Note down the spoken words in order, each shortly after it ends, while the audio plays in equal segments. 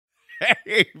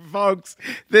Hey, folks,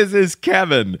 this is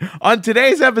Kevin. On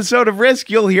today's episode of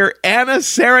Risk, you'll hear Anna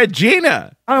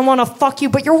Seregina. I don't want to fuck you,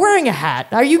 but you're wearing a hat.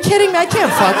 Are you kidding me? I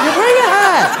can't fuck you. You're wearing a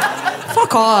hat.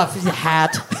 Fuck off, it's a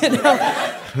hat.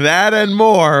 That and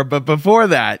more, but before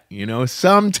that,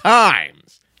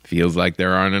 sometimes feels like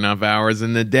there aren't enough hours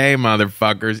in the day,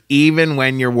 motherfuckers, even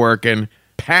when you're working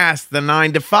past the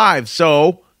 9 to 5.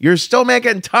 So you're still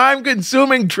making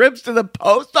time-consuming trips to the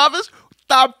post office? What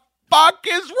the fuck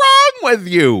is wrong with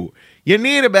you? You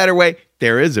need a better way.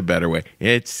 There is a better way.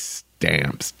 It's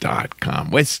Stamps.com.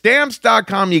 With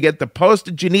Stamps.com, you get the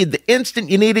postage you need the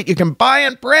instant you need it. You can buy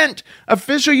and print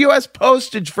official U.S.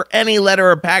 postage for any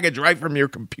letter or package right from your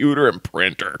computer and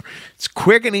printer. It's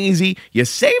quick and easy. You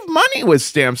save money with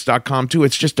Stamps.com, too.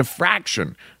 It's just a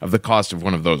fraction of the cost of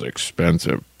one of those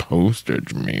expensive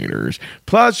postage meters.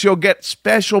 Plus, you'll get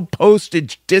special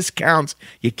postage discounts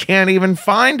you can't even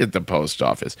find at the post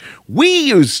office. We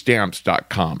use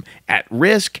Stamps.com at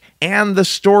Risk and the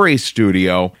Story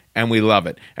Studio, and we love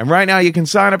it. And right now, you can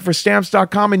sign up for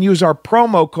Stamps.com and use our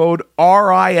promo code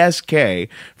RISK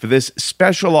for this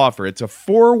special offer. It's a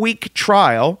 4-week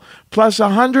trial plus a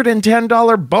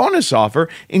 $110 bonus offer,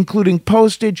 including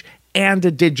postage and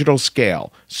a digital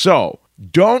scale. So,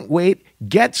 don't wait.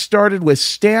 Get started with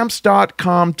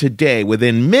Stamps.com today.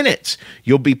 Within minutes,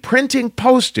 you'll be printing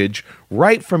postage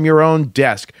right from your own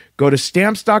desk. Go to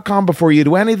Stamps.com before you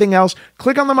do anything else.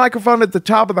 Click on the microphone at the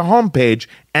top of the homepage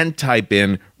and type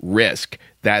in RISK.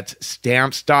 That's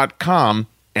Stamps.com.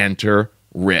 Enter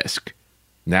RISK.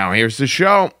 Now here's the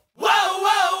show.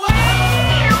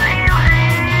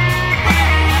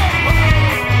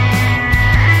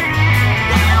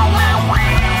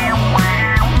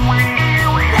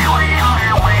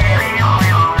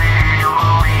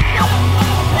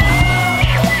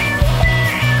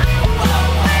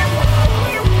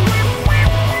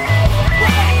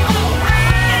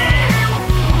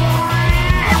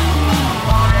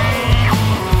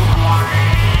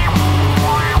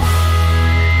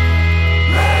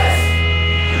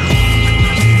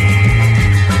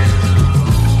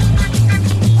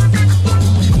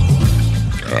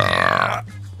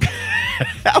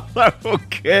 Hello,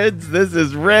 kids. This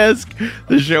is Risk,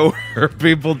 the show where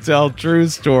people tell true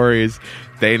stories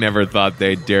they never thought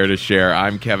they'd dare to share.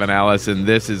 I'm Kevin Ellis, and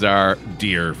this is our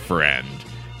dear friend,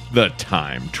 the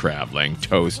time-traveling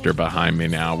toaster behind me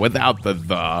now, without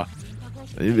the.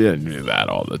 You do that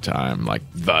all the time, like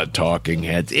the talking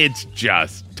heads. It's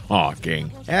just talking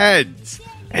heads.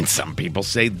 And some people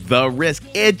say the Risk.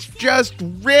 It's just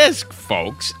Risk,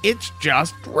 folks. It's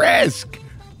just Risk.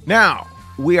 Now,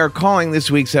 we are calling this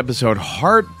week's episode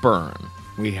Heartburn.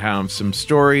 We have some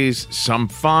stories, some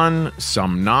fun,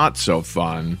 some not so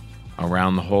fun,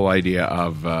 around the whole idea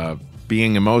of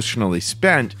being emotionally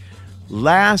spent.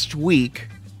 Last week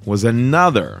was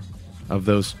another of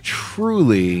those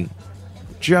truly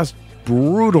just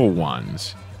brutal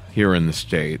ones here in the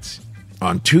States.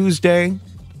 On Tuesday,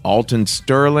 Alton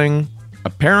Sterling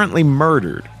apparently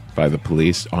murdered by the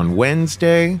police. On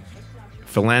Wednesday,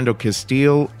 Philando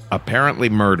Castile apparently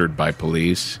murdered by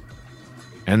police.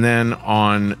 And then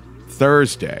on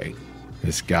Thursday,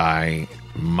 this guy,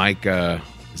 Micah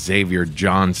Xavier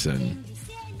Johnson,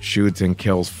 shoots and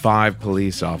kills 5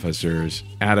 police officers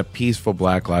at a peaceful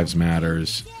Black Lives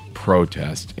Matters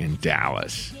protest in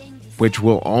Dallas, which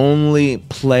will only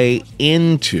play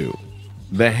into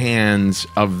the hands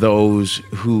of those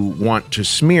who want to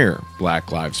smear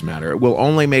Black Lives Matter. It will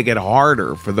only make it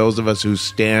harder for those of us who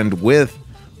stand with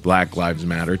Black Lives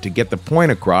Matter to get the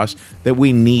point across that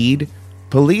we need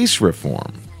police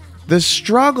reform. The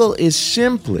struggle is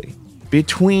simply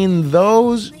between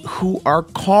those who are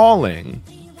calling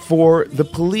for the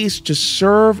police to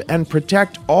serve and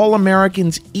protect all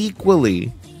Americans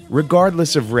equally,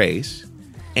 regardless of race,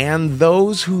 and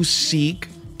those who seek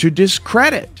to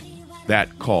discredit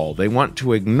that call. They want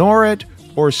to ignore it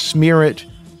or smear it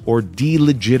or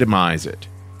delegitimize it.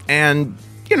 And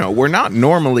we're not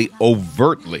normally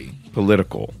overtly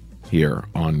political here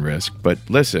on Risk, but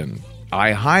listen,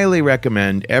 I highly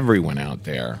recommend everyone out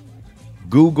there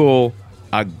Google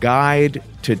A Guide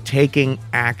to Taking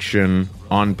Action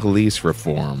on Police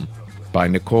Reform by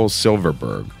Nicole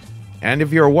Silverberg. And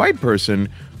if you're a white person,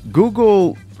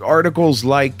 Google articles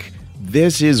like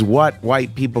This Is What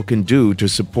White People Can Do to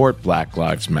Support Black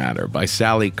Lives Matter by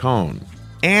Sally Cohn.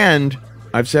 And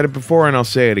I've said it before and I'll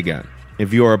say it again.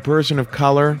 If you're a person of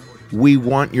color, we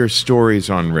want your stories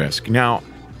on Risk. Now,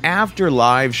 after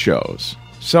live shows,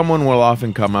 someone will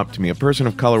often come up to me, a person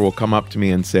of color will come up to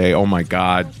me and say, "Oh my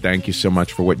God, thank you so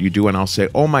much for what you do." And I'll say,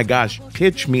 "Oh my gosh,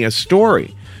 pitch me a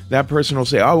story." That person will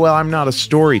say, "Oh, well, I'm not a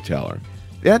storyteller."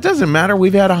 That doesn't matter.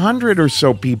 We've had 100 or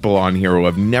so people on here who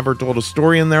have never told a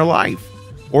story in their life.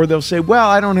 Or they'll say, well,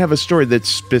 I don't have a story that's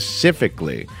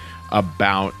specifically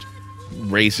about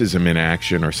racism in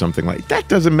action or something like that. That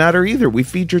doesn't matter either. We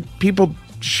featured people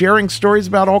sharing stories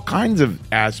about all kinds of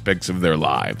aspects of their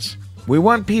lives. We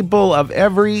want people of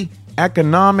every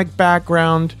economic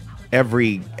background,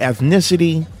 every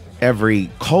ethnicity,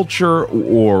 every culture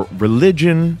or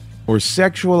religion or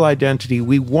sexual identity.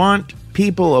 We want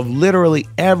people of literally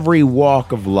every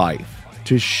walk of life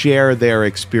to share their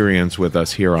experience with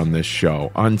us here on this show,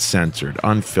 uncensored,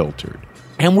 unfiltered.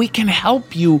 And we can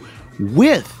help you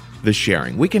with the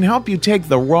sharing. We can help you take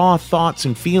the raw thoughts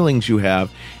and feelings you have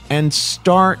and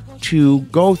start to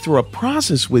go through a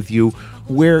process with you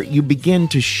where you begin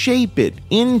to shape it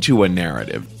into a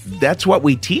narrative. That's what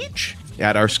we teach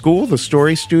at our school, the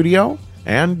Story Studio,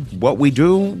 and what we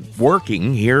do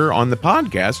working here on the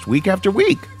podcast week after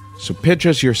week. So pitch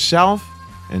us yourself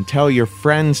and tell your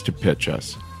friends to pitch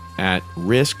us at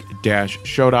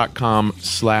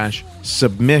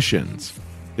risk-show.com/submissions.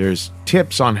 There's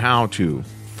tips on how to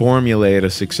formulate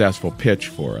a successful pitch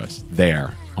for us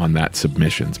there on that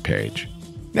submissions page.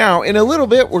 Now, in a little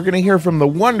bit, we're going to hear from the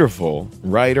wonderful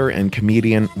writer and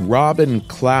comedian Robin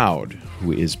Cloud,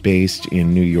 who is based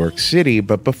in New York City.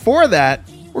 But before that,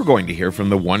 we're going to hear from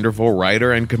the wonderful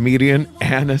writer and comedian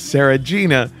Anna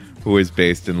Seregina, who is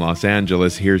based in Los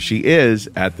Angeles. Here she is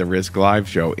at the Risk Live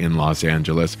show in Los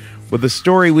Angeles with a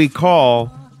story we call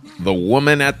The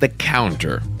Woman at the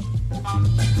Counter.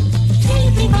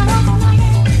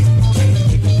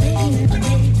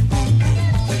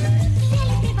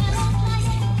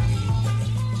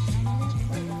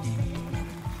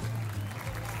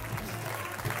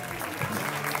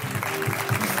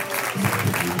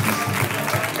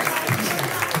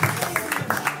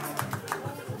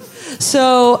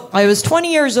 So I was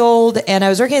 20 years old, and I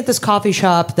was working at this coffee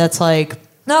shop that's like,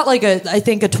 not like I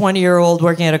think a 20-year-old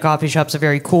working at a coffee shop is a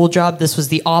very cool job. This was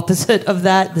the opposite of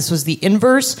that. This was the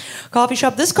inverse coffee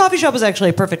shop. This coffee shop was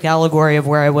actually a perfect allegory of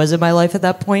where I was in my life at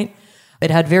that point.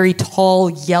 It had very tall,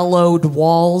 yellowed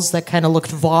walls that kind of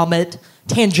looked vomit,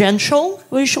 tangential,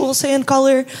 we will say in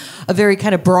color, a very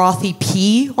kind of brothy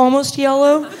pea, almost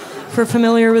yellow, if we're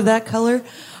familiar with that color.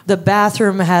 The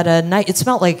bathroom had it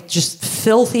smelled like just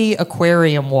filthy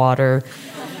aquarium water.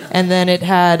 And then it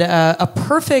had a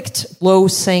perfect low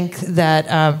sink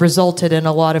that resulted in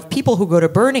a lot of people who go to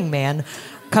Burning Man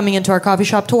coming into our coffee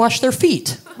shop to wash their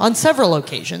feet on several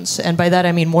occasions. And by that,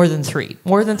 I mean more than three.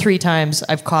 More than 3 times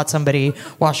I've caught somebody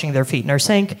washing their feet in our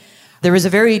sink. There was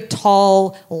a very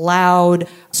tall, loud,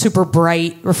 super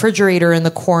bright refrigerator in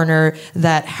the corner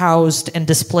that housed and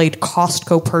displayed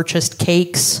Costco-purchased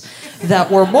cakes that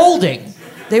were molding.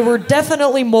 They were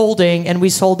definitely molding, and we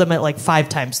sold them at like 5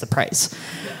 times the price.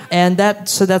 And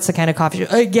that's the kind of coffee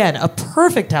shop. Again, a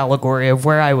perfect allegory of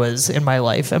where I was in my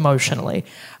life emotionally.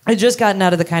 I'd just gotten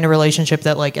out of the kind of relationship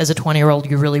that, like, as a 20-year-old,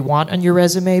 you really want on your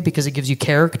resume because it gives you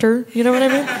character. You know what I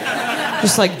mean?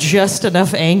 just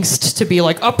enough angst to be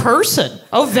like a person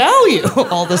of value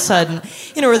all of a sudden.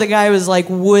 You know, where the guy was like,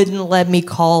 wouldn't let me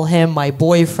call him my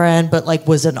boyfriend, but like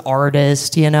was an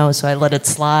artist, you know, so I let it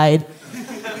slide.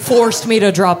 Forced me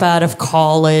to drop out of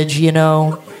college, you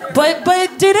know. But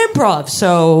did improv,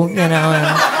 so, you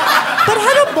know. But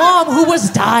had a mom who was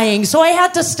dying, so I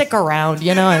had to stick around,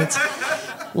 you know. It's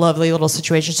lovely little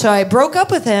situation. So I broke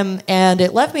up with him, and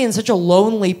it left me in such a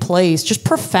lonely place, just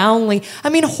profoundly, I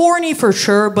mean, horny for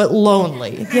sure, but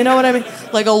lonely. You know what I mean?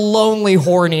 Like a lonely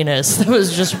horniness that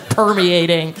was just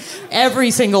permeating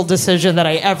every single decision that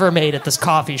I ever made at this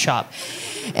coffee shop.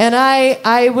 And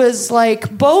I was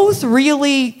like, both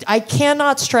really, I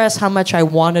cannot stress how much I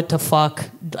wanted to fuck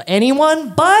anyone,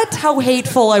 but how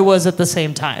hateful I was at the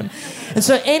same time. And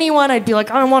so anyone, I'd be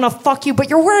like, I don't want to fuck you, but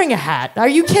you're wearing a hat. Are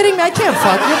you kidding me? I can't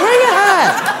fuck you. You're wearing a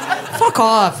hat. Fuck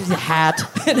off, hat.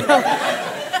 You know?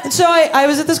 And so I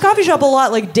was at this coffee shop a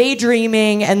lot, like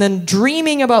daydreaming and then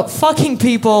dreaming about fucking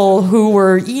people who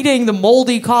were eating the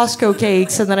moldy Costco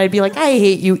cakes. And then I'd be like, I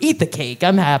hate you. Eat the cake.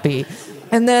 I'm happy.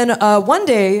 And then one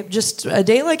day, just a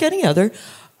day like any other,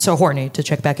 so horny to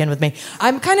check back in with me,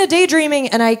 I'm kind of daydreaming,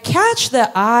 and I catch the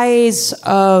eyes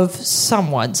of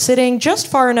someone sitting just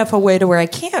far enough away to where I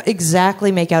can't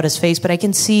exactly make out his face, but I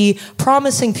can see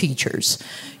promising features.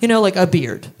 You know, like a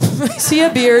beard. I see a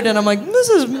beard, and I'm like, this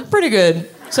is pretty good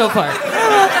so far. All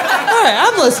right,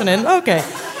 I'm listening. Okay.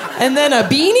 And then a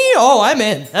beanie? Oh, I'm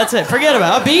in. That's it. Forget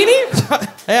about it. A beanie?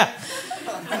 Yeah.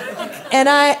 And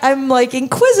I'm like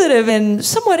inquisitive and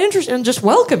somewhat interested and just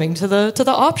welcoming to the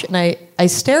option. I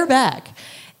stare back.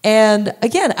 And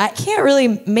again, I can't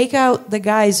really make out the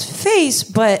guy's face,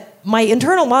 but my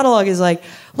internal monologue is like,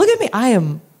 Look at me. I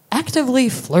am actively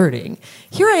flirting.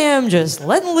 Here I am just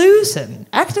letting loose and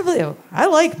actively, I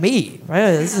like me.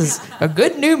 Right? This is a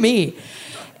good new me.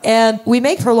 And we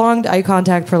make prolonged eye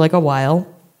contact for like a while,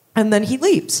 and then he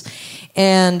leaves.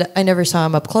 And I never saw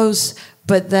him up close.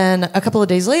 But then a couple of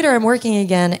days later, I'm working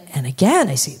again, and again,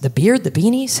 I see the beard, the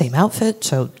beanie, same outfit,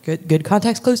 so good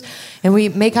contacts close. And we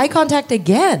make eye contact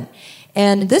again.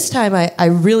 And this time, I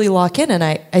really lock in, and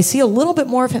I see a little bit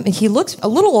more of him. He looks a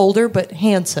little older, but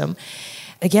handsome.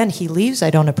 Again, he leaves. I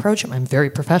don't approach him. I'm very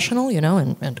professional,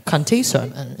 and cunty, so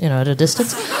I'm, at a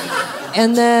distance.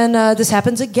 And then this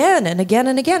happens again and again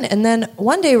and again. And then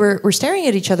one day we're staring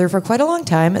at each other for quite a long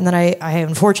time. And then I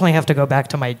unfortunately have to go back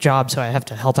to my job, so I have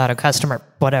to help out a customer,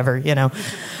 whatever.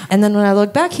 And then when I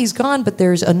look back, he's gone, but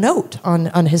there's a note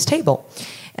on his table.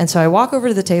 And so I walk over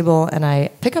to the table and I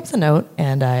pick up the note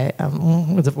and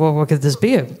what could this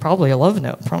be? Probably a love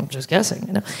note. I'm just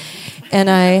guessing, And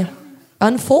I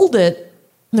unfold it.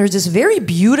 There's this very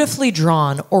beautifully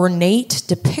drawn, ornate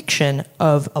depiction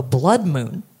of a blood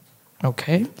moon.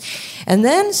 Okay. And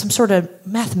then some sort of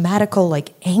mathematical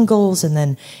angles and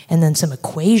then some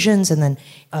equations and then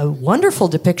a wonderful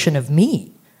depiction of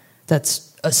me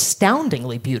that's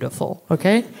astoundingly beautiful.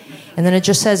 Okay. And then it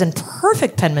just says in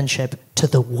perfect penmanship, to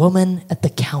the woman at the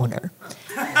counter.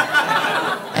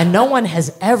 And no one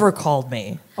has ever called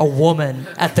me a woman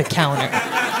at the counter.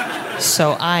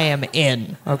 So I am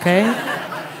in. Okay.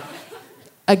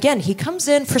 Again, he comes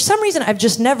in. For some reason, I've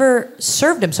just never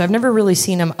served him, so I've never really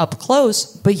seen him up close.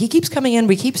 But he keeps coming in.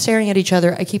 We keep staring at each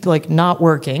other. I keep, not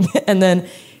working. And then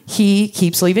he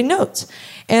keeps leaving notes.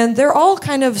 And they're all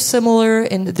kind of similar,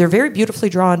 and they're very beautifully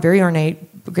drawn, very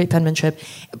ornate, great penmanship.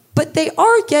 But they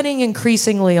are getting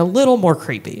increasingly a little more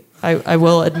creepy. I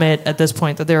will admit at this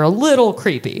point that they're a little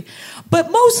creepy.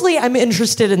 But mostly I'm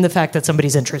interested in the fact that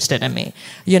somebody's interested in me.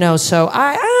 So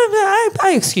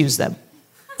I excuse them.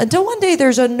 Until one day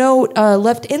there's a note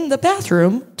left in the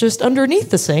bathroom, just underneath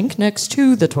the sink, next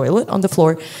to the toilet on the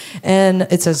floor. And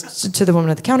it says, to the woman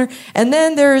at the counter. And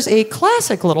then there's a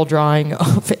classic little drawing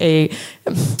of it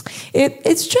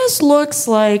just looks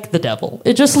like the devil.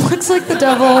 It just looks like the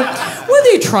devil with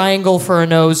a triangle for a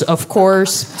nose, of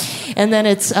course. And then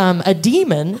it's a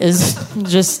demon is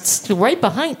just right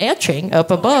behind, etching up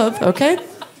above, okay?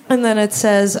 And then it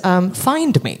says,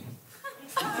 find me.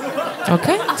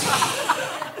 Okay?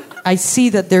 I see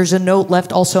that there's a note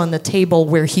left also on the table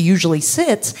where he usually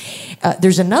sits.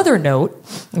 There's another note.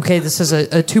 Okay, this is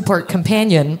a two-part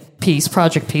companion piece,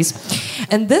 project piece.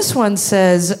 And this one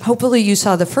says, hopefully you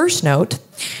saw the first note.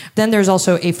 Then there's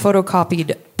also a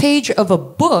photocopied page of a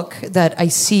book that I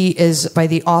see is by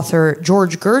the author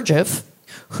George Gurdjieff,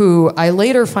 who I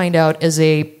later find out is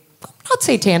a, not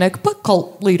satanic, but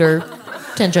cult leader,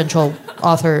 tangential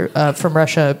author from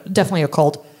Russia, definitely a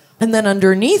cult. And then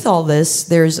underneath all this,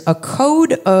 there's a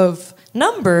code of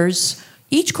numbers,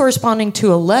 each corresponding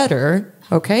to a letter,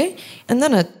 okay? And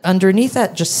then underneath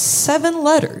that, just 7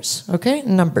 letters, okay?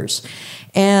 Numbers.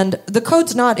 And the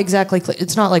code's not exactly clear.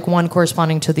 It's not like one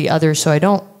corresponding to the other, so I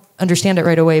don't understand it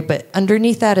right away. But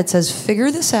underneath that, it says, figure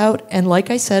this out, and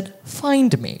like I said,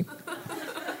 find me.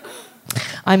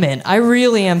 I'm in. I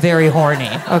really am very horny,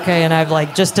 okay? And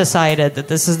I've just decided that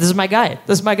this is my guy.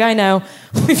 This is my guy now.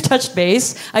 We've touched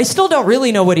base. I still don't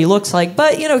really know what he looks like,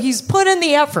 but, he's put in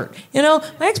the effort. My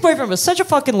ex-boyfriend was such a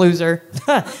fucking loser.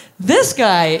 This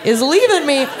guy is leaving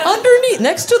me underneath,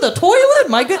 next to the toilet.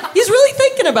 My God, he's really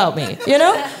thinking about me,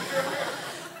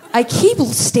 I keep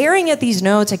staring at these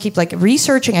notes. I keep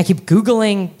researching. I keep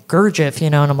Googling Gurdjieff,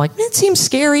 and I'm like, it seems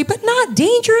scary, but not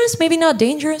dangerous. Maybe not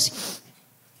dangerous.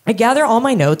 I gather all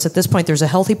my notes. At this point, there's a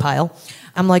healthy pile.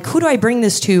 I'm like, who do I bring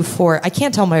this to for? I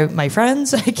can't tell my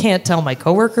friends. I can't tell my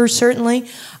coworkers, certainly.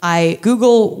 I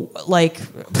Google,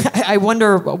 I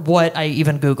wonder what I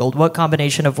even Googled, what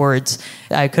combination of words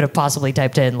I could have possibly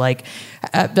typed in.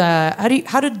 How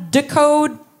to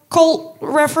decode cult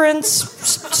reference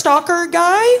stalker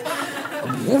guy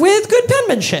with good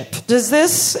penmanship.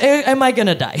 Am I going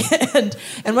to die?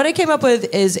 and what I came up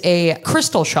with is a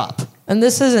crystal shop. And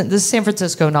this is San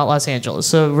Francisco, not Los Angeles.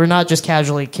 So we're not just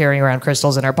casually carrying around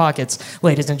crystals in our pockets,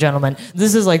 ladies and gentlemen.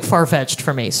 This is far-fetched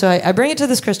for me. So I bring it to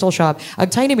this crystal shop. A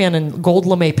tiny man in gold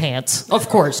lame pants, of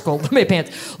course, gold lame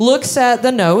pants, looks at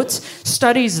the notes,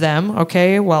 studies them,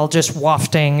 okay, while just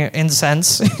wafting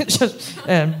incense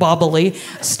and bobbly,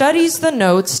 studies the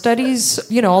notes,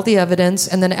 studies, all the evidence,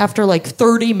 and then after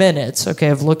 30 minutes, okay,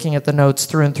 of looking at the notes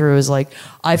through and through is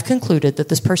I've concluded that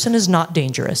this person is not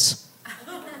dangerous.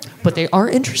 But they are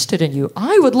interested in you.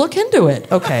 I would look into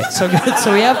it. Okay, so good.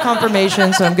 So we have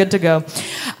confirmation, so I'm good to go.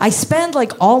 I spend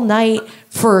all night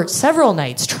for several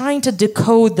nights trying to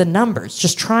decode the numbers,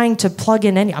 just trying to plug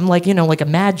in I'm like, like a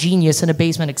mad genius in a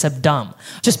basement except dumb.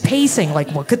 Just pacing,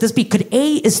 like, what could this be? Could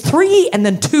A is 3 and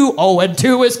then 2? Oh, and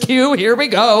 2 is Q. Here we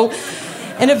go.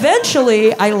 And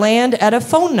eventually, I land at a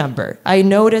phone number. I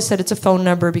notice that it's a phone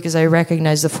number because I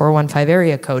recognize the 415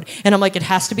 area code. And I'm like, it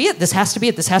has to be it. This has to be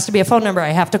it. This has to be a phone number. I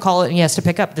have to call it, and he has to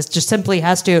pick up. This just simply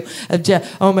has to...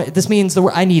 this means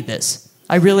I need this.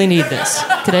 I really need this.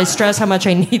 Could I stress how much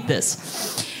I need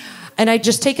this? And I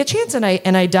just take a chance, and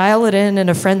I dial it in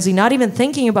a frenzy, not even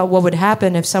thinking about what would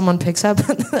happen if someone picks up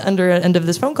under the end of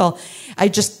this phone call. I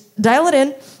just dial it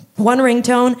in, one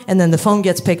ringtone, and then the phone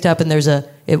gets picked up, and there's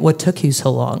what took you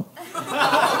so long?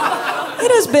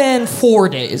 It has been 4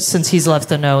 days since he's left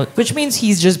the note, which means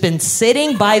he's just been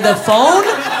sitting by the phone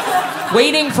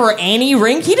waiting for any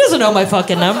ring. He doesn't know my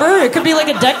fucking number. It could be like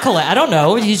a debt collect. I don't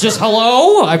know. He's just,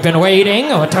 hello, I've been waiting.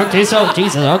 Oh, it took you so...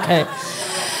 Jesus, okay.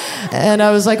 And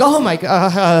I was like, oh my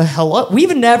God, hello?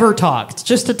 We've never talked.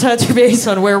 Just to touch base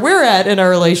on where we're at in our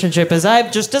relationship is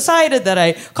I've just decided that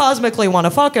I cosmically want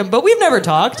to fuck him, but we've never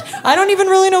talked. I don't even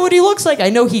really know what he looks like. I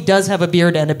know he does have a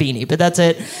beard and a beanie, but that's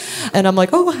it. And I'm like,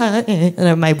 oh, hi. And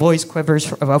then my voice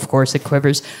quivers. Of course it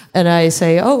quivers. And I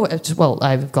say, oh, well,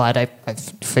 I'm glad I've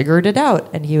figured it out.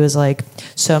 And he was like,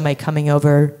 so am I coming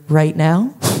over right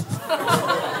now?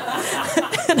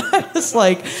 And I was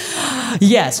like...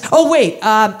 Yes. Oh, wait.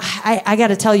 I got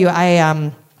to tell you,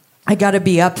 I got to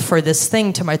be up for this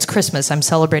thing tomorrow. It's Christmas. I'm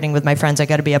celebrating with my friends. I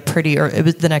got to be up pretty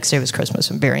early. The next day was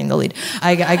Christmas. I'm burying the lead.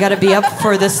 I got to be up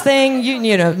for this thing.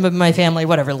 You know, my family,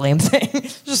 whatever, lame thing.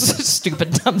 Just a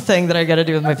stupid, dumb thing that I got to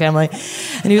do with my family.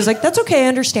 And he was like, that's okay. I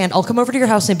understand. I'll come over to your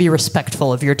house and be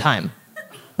respectful of your time.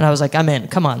 And I was like, I'm in.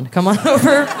 Come on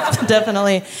over.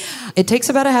 Definitely. It takes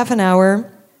about a half an hour.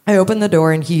 I open the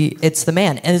door and it's the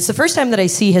man. And it's the first time that I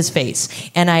see his face.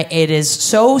 And it is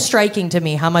so striking to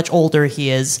me how much older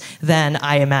he is than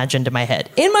I imagined in my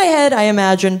head. In my head, I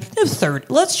imagined 30.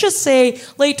 Let's just say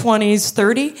late 20s,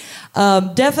 30.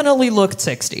 Definitely looked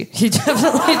 60. He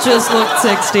definitely just looked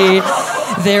 60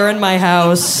 there in my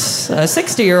house. A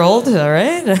 60-year-old, all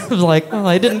right? I was like, well,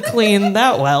 I didn't clean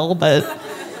that well, but...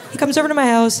 He comes over to my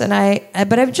house,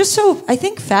 but I'm just so, I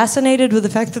think, fascinated with the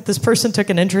fact that this person took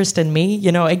an interest in me.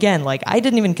 You know, again, like, I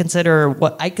didn't even consider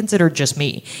I considered just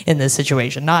me in this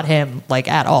situation, not him, like,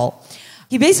 at all.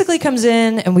 He basically comes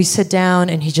in, and we sit down,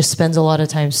 and he just spends a lot of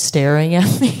time staring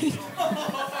at me.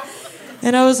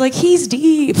 And I was like, he's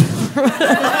deep. he's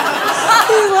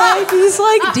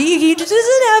like deep. He just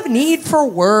doesn't have need for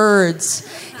words.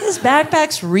 His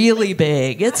backpack's really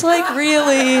big. It's like,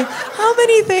 really, how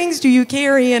many things do you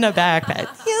carry in a backpack?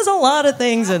 He has a lot of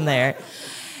things in there.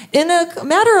 In a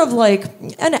matter of like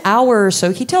an hour or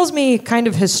so, he tells me kind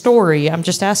of his story. I'm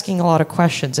just asking a lot of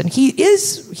questions. And he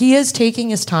is taking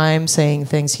his time saying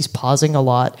things. He's pausing a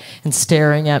lot and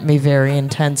staring at me very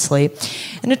intensely.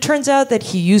 And it turns out that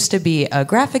he used to be a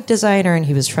graphic designer and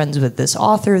he was friends with this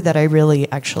author that I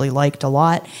really actually liked a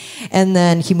lot. And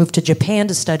then he moved to Japan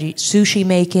to study sushi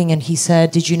making. And he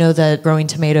said, did you know that growing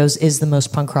tomatoes is the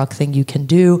most punk rock thing you can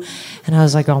do? And I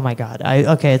was like, oh my God.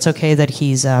 Okay, it's okay that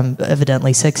he's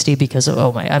evidently 60. Because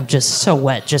I'm just so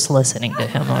wet just listening to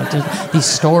him these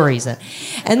stories,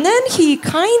 and then he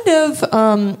kind of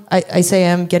I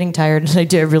say I'm getting tired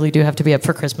and I really do have to be up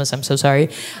for Christmas. I'm so sorry.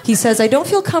 He says I don't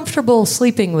feel comfortable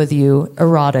sleeping with you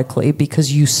erotically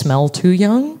because you smell too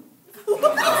young. Okay,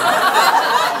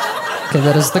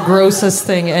 that is the grossest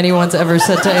thing anyone's ever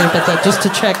said to anybody. That just to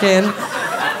check in.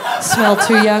 Smell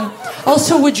too young.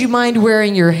 Also, would you mind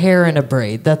wearing your hair in a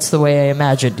braid? That's the way I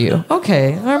imagined you.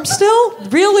 Okay, I'm still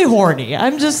really horny.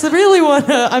 I'm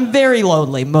very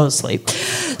lonely, mostly.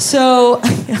 So,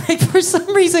 I, for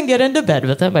some reason, get into bed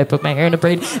with him. I put my hair in a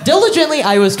braid. Diligently,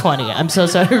 I was 20. I'm so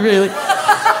sorry, really.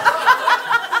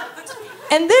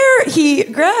 And there he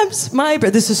grabs my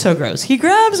braid. This is so gross. He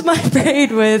grabs my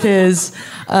braid with his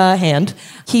hand.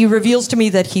 He reveals to me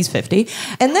that he's 50.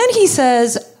 And then he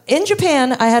says... In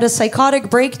Japan, I had a psychotic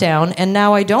breakdown, and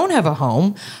now I don't have a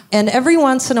home. And every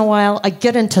once in a while, I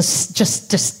get into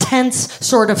just tense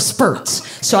sort of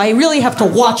spurts. So I really have to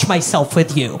watch myself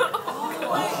with you.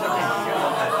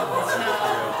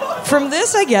 From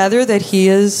this, I gather that he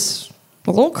is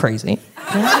a little crazy.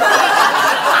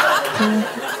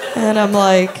 And I'm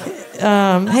like,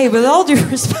 hey, with all due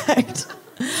respect,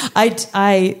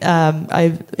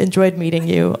 I've enjoyed meeting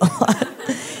you a lot.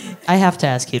 I have to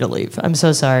ask you to leave. I'm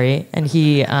so sorry. And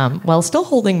he, while still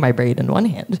holding my braid in one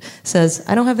hand, says,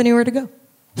 I don't have anywhere to go.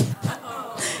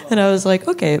 And I was like,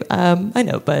 okay, I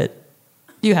know, but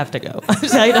you have to go.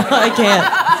 I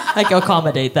can't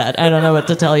accommodate that. I don't know what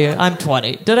to tell you. I'm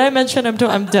 20. Did I mention I'm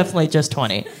definitely just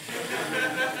 20.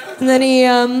 And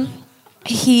then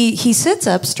he sits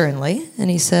up sternly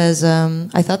and he says,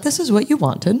 I thought this is what you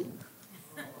wanted,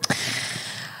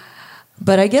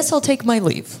 but I guess I'll take my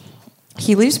leave.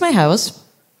 He leaves my house.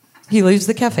 He leaves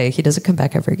the cafe. He doesn't come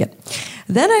back ever again.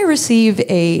 Then I receive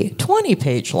a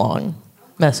 20-page long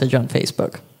message on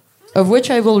Facebook, of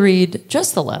which I will read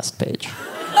just the last page.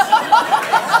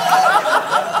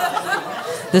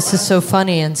 This is so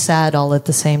funny and sad all at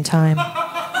the same time.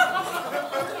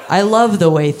 I love the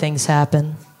way things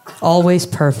happen. Always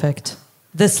perfect.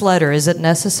 This letter, is it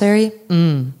necessary?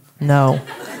 No.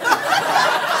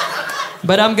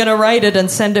 But I'm going to write it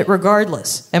and send it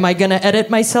regardless. Am I going to edit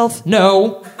myself?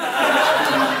 No.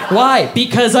 Why?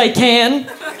 Because I can.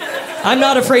 I'm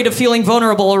not afraid of feeling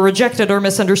vulnerable or rejected or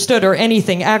misunderstood or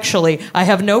anything, actually. I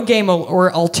have no game or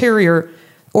ulterior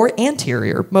or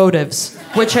anterior motives,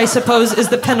 which I suppose is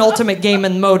the penultimate game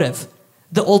and motive.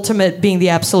 The ultimate being the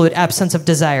absolute absence of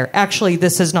desire. Actually,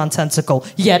 this is nonsensical,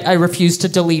 yet I refuse to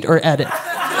delete or edit.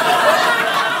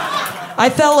 I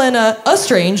fell in a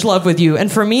strange love with you,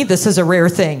 and for me, this is a rare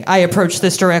thing. I approach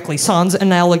this directly. Sans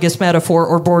analogous metaphor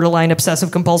or borderline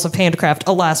obsessive-compulsive handcraft.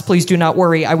 Alas, please do not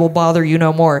worry. I will bother you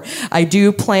no more. I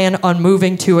do plan on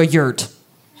moving to a yurt.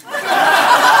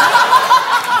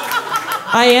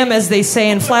 I am, as they say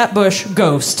in Flatbush,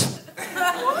 ghost.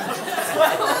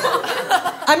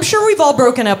 I'm sure we've all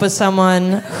broken up with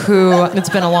someone who it's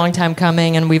been a long time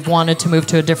coming and we've wanted to move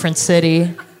to a different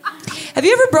city. Have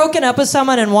you ever broken up with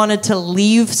someone and wanted to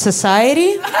leave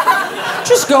society?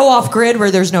 Just go off grid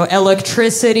where there's no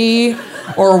electricity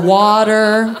or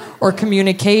water or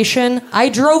communication. I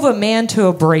drove a man to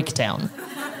a breakdown.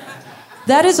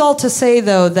 That is all to say,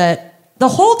 though, that the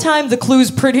whole time the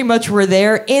clues pretty much were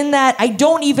there in that I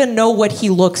don't even know what he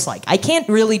looks like. I can't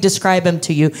really describe him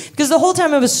to you because the whole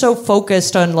time I was so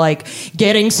focused on like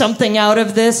getting something out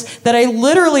of this that I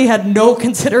literally had no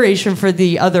consideration for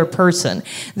the other person.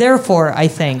 Therefore, I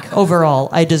think overall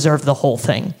I deserve the whole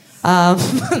thing.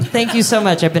 Thank you so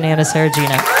much. I've been Anna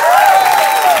Seregina.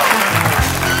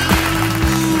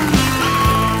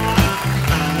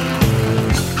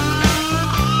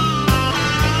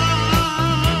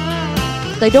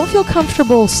 I don't feel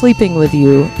comfortable sleeping with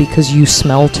you because you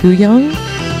smell too young.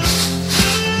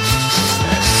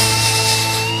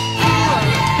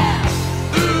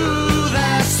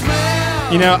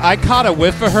 You know, I caught a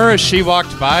whiff of her as she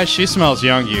walked by. She smells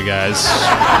young, you guys.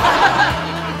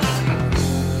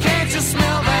 Can't you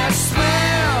smell that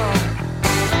smell?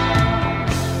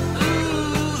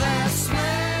 Ooh, that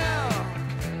smell.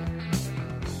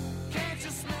 Can't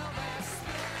you smell that smell?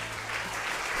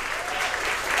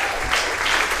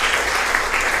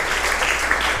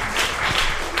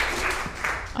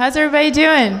 How's everybody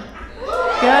doing?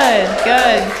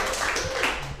 Good.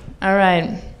 All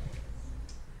right.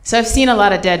 So I've seen a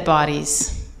lot of dead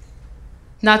bodies.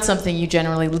 Not something you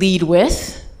generally lead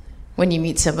with when you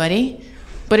meet somebody,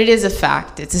 but it is a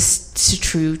fact. It's a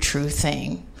true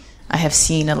thing. I have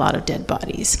seen a lot of dead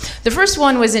bodies. The first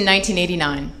one was in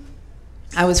 1989.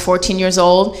 I was 14 years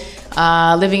old,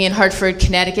 living in Hartford,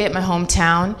 Connecticut, my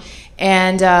hometown,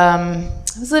 and I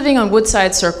was living on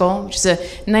Woodside Circle, which is a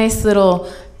nice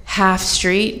little half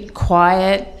street,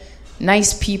 quiet,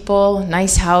 nice people,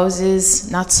 nice houses,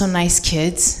 not so nice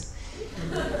kids.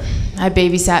 I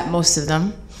babysat most of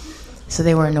them, so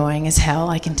they were annoying as hell,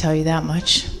 I can tell you that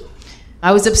much.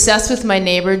 I was obsessed with my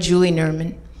neighbor, Julie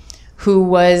Nerman, who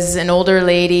was an older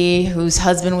lady whose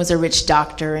husband was a rich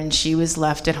doctor, and she was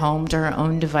left at home to her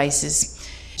own devices.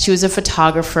 She was a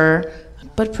photographer,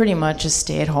 but pretty much a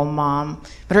stay-at-home mom.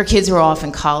 But her kids were off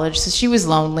in college, so she was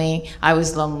lonely. I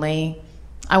was lonely.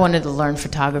 I wanted to learn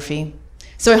photography.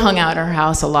 So I hung out at her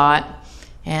house a lot,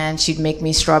 and she'd make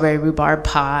me strawberry rhubarb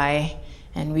pie,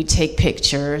 and we'd take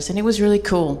pictures, and it was really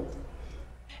cool.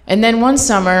 And then one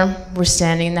summer, we're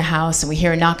standing in the house, and we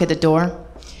hear a knock at the door.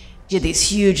 She had these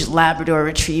huge Labrador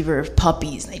Retriever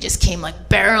puppies, and they just came like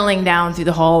barreling down through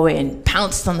the hallway and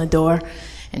pounced on the door.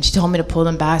 And she told me to pull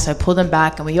them back, so I pulled them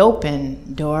back, and we opened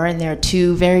the door, and there are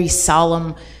two very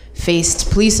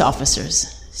solemn-faced police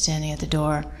officers standing at the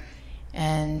door.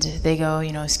 And they go,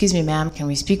 excuse me, ma'am, can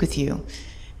we speak with you?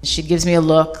 And she gives me a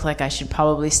look like I should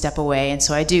probably step away, and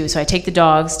so I do. So I take the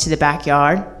dogs to the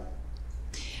backyard,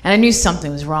 and I knew something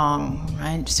was wrong,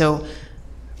 right? So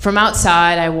from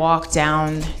outside, I walked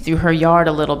down through her yard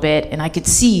a little bit, and I could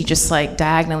see just like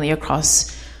diagonally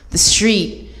across the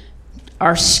street,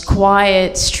 our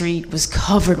quiet street was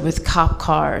covered with cop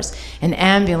cars and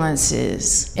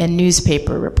ambulances and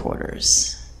newspaper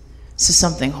reporters. So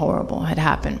something horrible had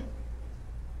happened.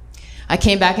 I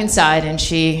came back inside, and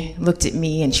she looked at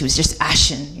me, and she was just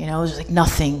ashen, it was like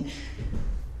nothing.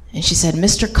 And she said,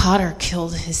 Mr. Cotter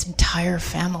killed his entire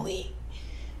family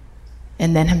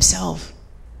and then himself.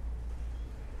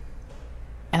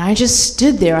 And I just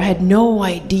stood there. I had no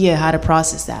idea how to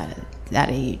process that at that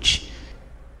age.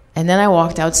 And then I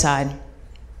walked outside,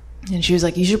 and she was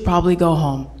like, you should probably go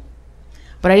home.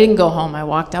 But I didn't go home. I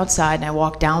walked outside, and I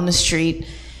walked down the street,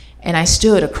 and I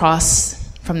stood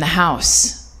across from the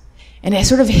house. And it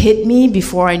sort of hit me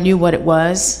before I knew what it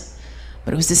was,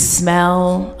 but it was the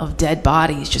smell of dead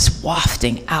bodies just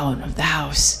wafting out of the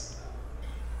house.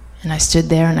 And I stood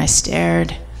there, and I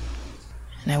stared,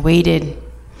 and I waited.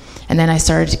 And then I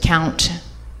started to count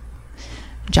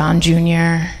John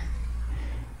Jr.,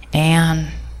 Anne,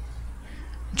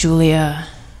 Julia,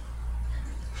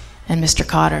 and Mr.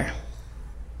 Cotter.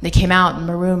 They came out in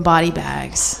maroon body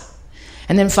bags.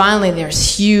 And then finally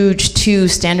there's huge 2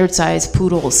 standard-sized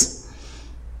poodles.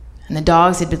 And the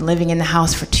dogs had been living in the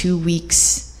house for 2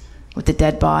 weeks with the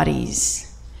dead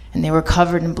bodies. And they were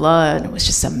covered in blood. It was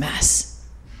just a mess.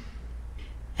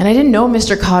 And I didn't know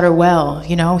Mr. Cotter well.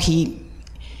 You know, he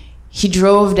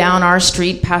drove down our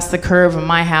street past the curve of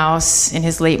my house in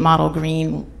his late model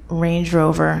green Range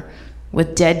Rover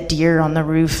with dead deer on the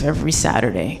roof every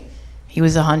Saturday. He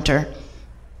was a hunter.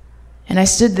 And I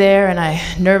stood there and I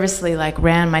nervously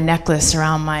ran my necklace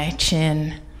around my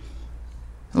chin,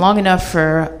 long enough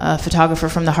for a photographer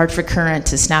from the Hartford Courant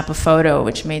to snap a photo,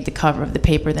 which made the cover of the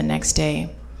paper the next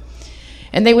day.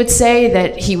 And they would say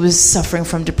that he was suffering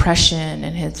from depression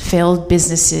and had failed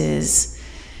businesses,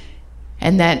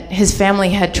 and that his family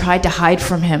had tried to hide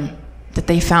from him, that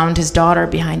they found his daughter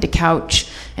behind a couch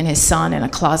and his son in a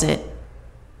closet.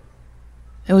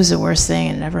 It was the worst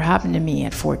thing that ever happened to me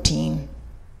at 14.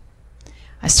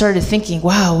 I started thinking,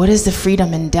 wow, what is the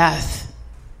freedom in death?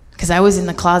 Because I was in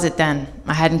the closet then.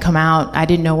 I hadn't come out. I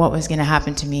didn't know what was going to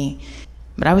happen to me.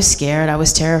 But I was scared. I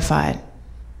was terrified.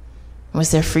 Was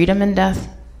there freedom in death?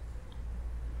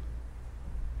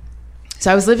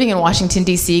 So I was living in Washington,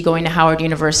 D.C., going to Howard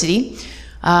University,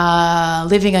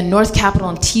 living on North Capitol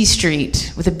and T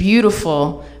Street with a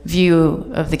beautiful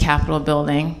view of the Capitol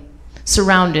building,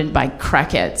 surrounded by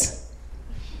crackheads.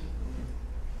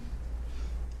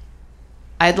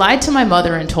 I had lied to my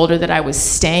mother and told her that I was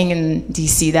staying in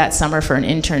D.C. that summer for an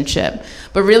internship.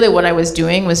 But really what I was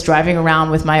doing was driving around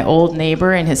with my old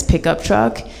neighbor in his pickup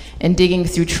truck and digging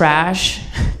through trash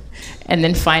and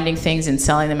then finding things and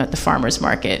selling them at the farmer's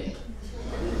market.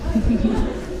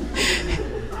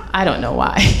 I don't know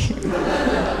why.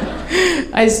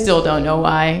 I still don't know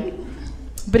why.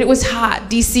 But it was hot.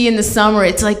 DC in the summer,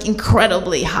 it's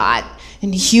incredibly hot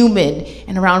and humid.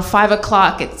 And around 5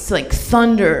 o'clock, it's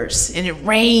thunders and it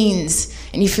rains.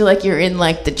 And you feel like you're in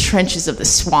the trenches of the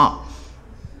swamp.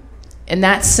 And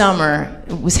that summer,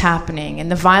 it was happening.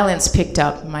 And the violence picked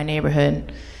up in my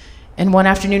neighborhood. And one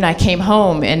afternoon, I came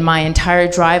home and my entire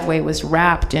driveway was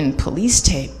wrapped in police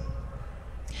tape.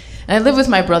 And I lived with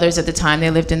my brothers at the time.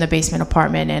 They lived in the basement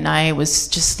apartment, and I was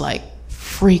just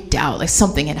freaked out, like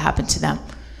something had happened to them.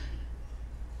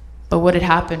 But what had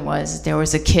happened was there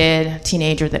was a kid, a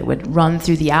teenager, that would run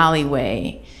through the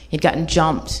alleyway. He'd gotten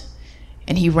jumped,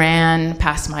 and he ran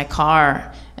past my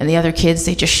car, and the other kids,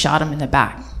 they just shot him in the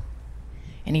back.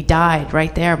 And he died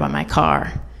right there by my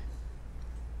car.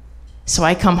 So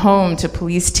I come home to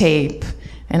police tape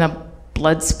and a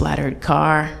blood-splattered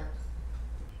car.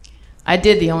 I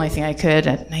did the only thing I could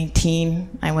at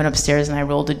 19. I went upstairs and I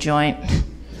rolled a joint.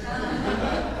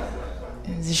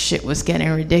 This shit was getting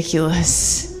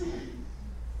ridiculous.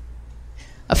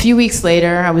 A few weeks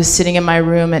later, I was sitting in my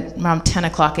room at around 10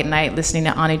 o'clock at night listening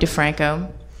to Ani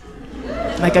DeFranco,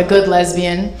 like a good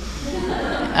lesbian.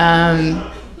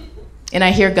 And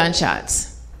I hear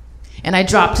gunshots. And I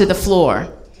drop to the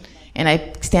floor. And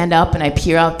I stand up and I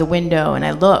peer out the window and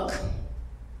I look.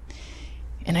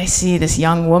 And I see this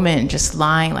young woman just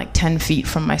lying 10 feet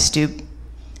from my stoop in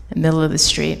the middle of the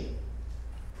street.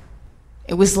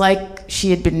 It was like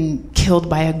she had been killed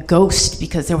by a ghost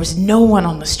because there was no one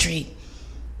on the street.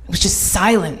 It was just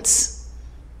silence.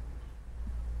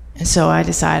 And so I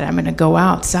decided I'm going to go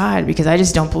outside because I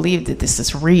just don't believe that this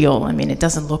is real. I mean, it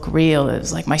doesn't look real. It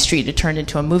was like my street had turned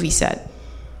into a movie set.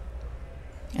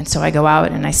 And so I go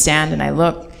out and I stand and I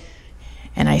look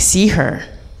and I see her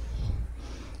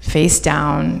face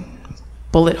down,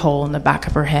 bullet hole in the back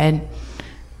of her head,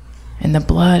 and the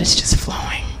blood is just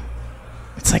flowing.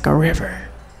 It's like a river.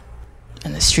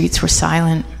 And the streets were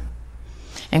silent.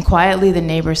 And quietly the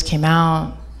neighbors came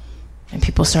out, and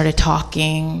people started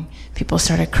talking, people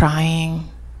started crying.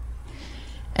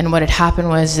 And what had happened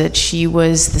was that she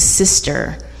was the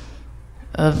sister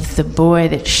of the boy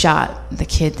that shot the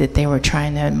kid that they were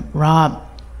trying to rob.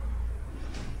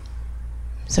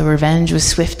 So revenge was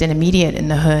swift and immediate in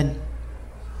the hood.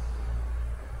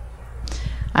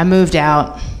 I moved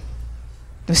out.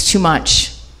 It was too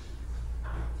much.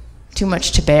 Too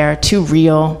much to bear, too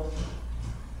real.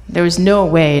 There was no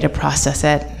way to process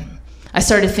it. I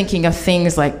started thinking of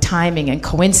things like timing and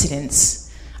coincidence.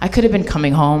 I could have been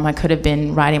coming home. I could have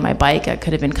been riding my bike. I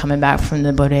could have been coming back from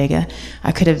the bodega.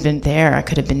 I could have been there. I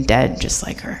could have been dead just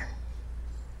like her.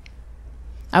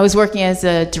 I was working as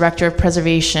a director of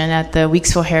preservation at the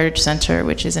Weeksville Heritage Center,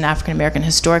 which is an African American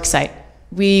historic site.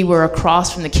 We were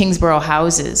across from the Kingsborough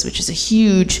Houses, which is a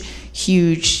huge,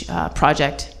 huge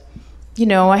project. You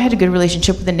know, I had a good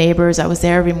relationship with the neighbors. I was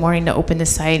there every morning to open the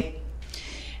site.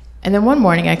 And then one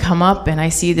morning I come up and I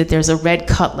see that there's a red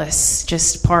Cutlass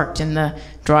just parked in the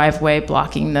driveway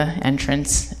blocking the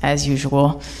entrance as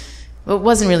usual. It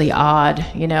wasn't really odd,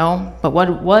 you know, but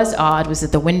what was odd was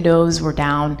that the windows were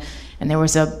down and there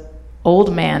was a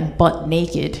old man butt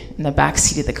naked in the back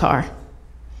seat of the car.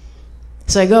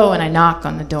 So I go and I knock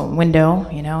on the window,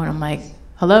 you know, and I'm like,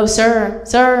 hello, sir,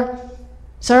 sir,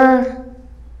 sir,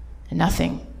 and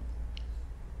nothing.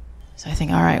 So I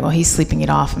think, all right, well, he's sleeping it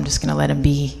off. I'm just going to let him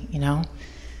be, you know.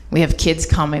 We have kids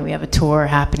coming. We have a tour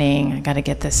happening. I got to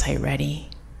get the site ready.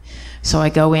 So I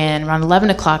go in. Around 11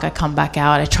 o'clock, I come back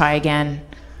out. I try again.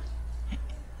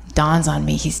 Dawns on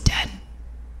me, he's dead.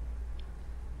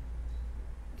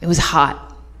 It was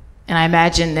hot. And I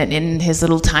imagine that in his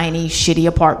little tiny, shitty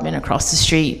apartment across the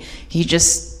street, it's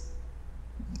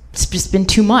just been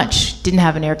too much. Didn't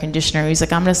have an air conditioner. He's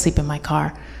like, I'm going to sleep in my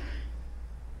car.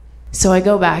 So I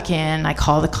go back in, I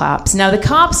call the cops. Now the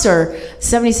cops are,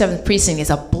 77th Precinct is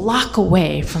a block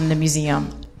away from the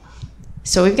museum.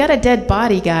 So we've got a dead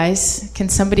body, guys. Can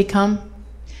somebody come?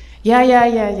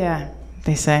 Yeah.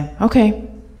 They say, okay,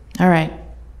 all right.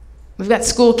 We've got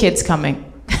school kids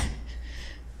coming.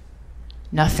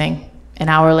 Nothing. An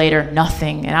hour later,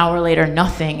 nothing. An hour later,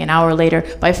 nothing. An hour later,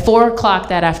 by 4 o'clock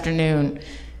that afternoon,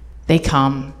 they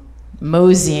come,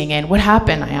 moseying in. What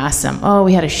happened? I asked them. Oh,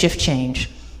 we had a shift change.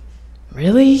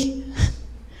 Really?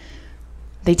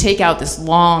 They take out this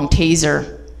long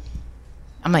taser.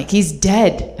 I'm like, he's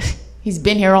dead. He's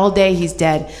been here all day, he's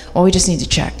dead. Well, we just need to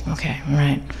check. Okay, all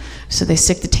right. So they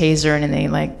stick the taser in and they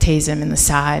like tase him in the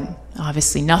side.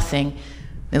 Obviously nothing.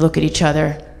 They look at each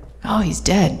other. Oh, he's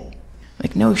dead.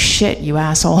 Like, no shit, you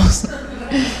assholes.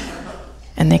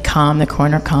 And they come, the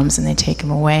coroner comes and they take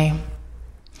him away.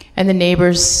 And the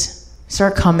neighbors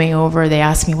start coming over. They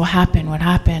ask me, what happened? What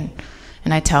happened?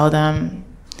 And I tell them,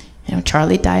 you know,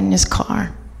 Charlie died in his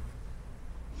car.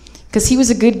 Because he was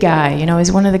a good guy, you know,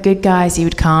 he's one of the good guys. He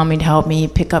would come, he'd help me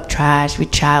pick up trash,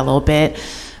 we'd chat a little bit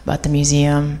about the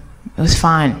museum. It was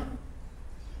fine.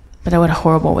 But what a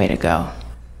horrible way to go.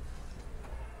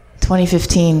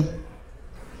 2015,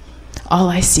 all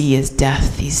I see is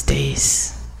death these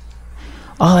days.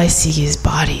 All I see is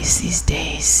bodies these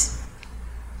days.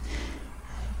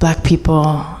 Black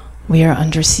people, we are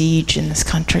under siege in this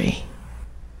country.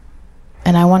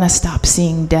 And I want to stop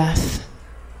seeing death.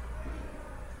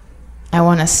 I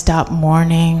want to stop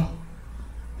mourning.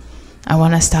 I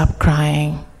want to stop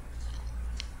crying.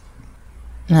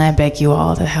 And I beg you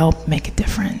all to help make a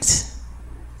difference.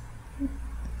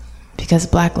 Because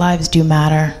Black lives do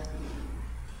matter.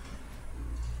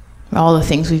 All the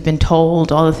things we've been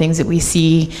told, all the things that we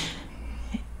see,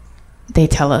 they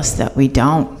tell us that we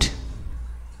don't.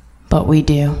 But we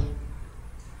do.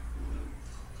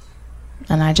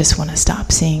 And I just want to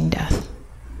stop seeing death.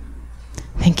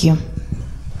 Thank you.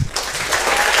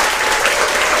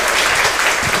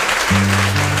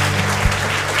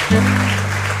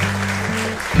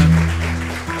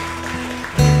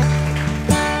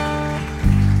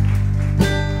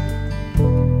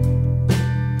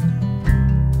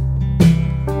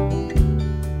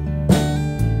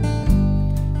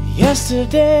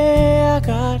 Yesterday I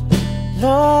got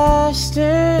lost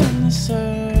in the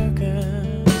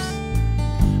circus,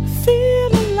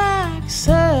 feeling like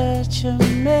such a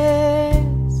mess.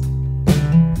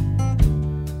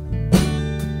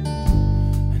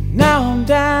 And now I'm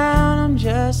down, I'm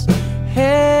just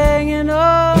hanging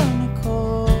on the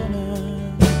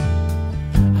corner.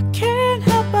 I can't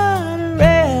help but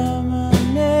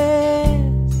reminisce,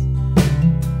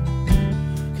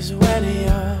 'cause when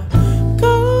you're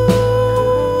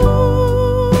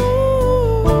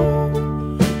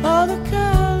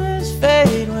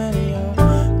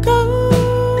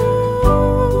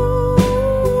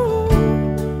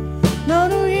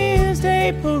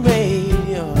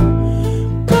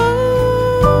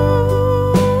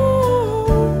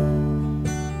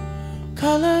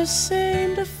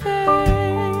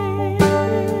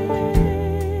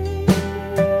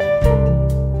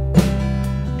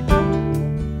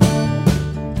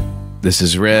This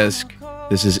is Risk.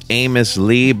 This is Amos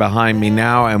Lee behind me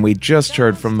now, and we just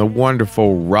heard from the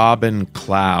wonderful Robin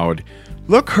Cloud.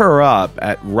 Look her up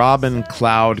at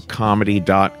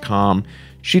robincloudcomedy.com.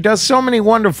 She does so many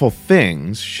wonderful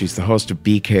things. She's the host of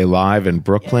BK Live in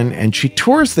Brooklyn, and she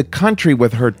tours the country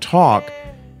with her talk,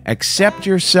 Accept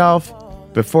Yourself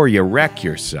Before You Wreck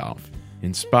Yourself,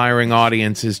 inspiring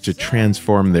audiences to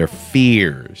transform their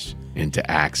fears into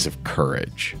acts of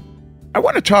courage. I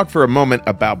want to talk for a moment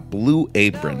about Blue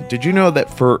Apron. Did you know that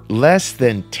for less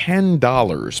than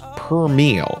 $10 per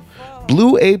meal,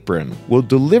 Blue Apron will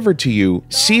deliver to you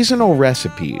seasonal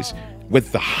recipes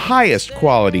with the highest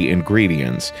quality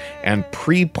ingredients and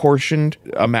pre-portioned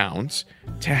amounts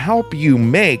to help you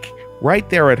make, right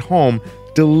there at home,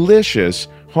 delicious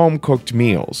home-cooked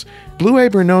meals. Blue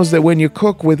Apron knows that when you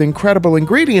cook with incredible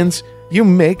ingredients, you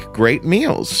make great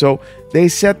meals. So they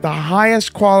set the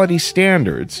highest quality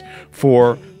standards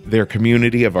for their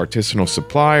community of artisanal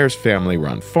suppliers,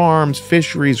 family-run farms,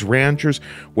 fisheries, ranchers,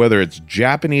 whether it's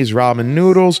Japanese ramen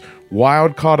noodles,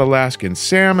 wild-caught Alaskan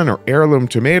salmon, or heirloom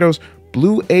tomatoes.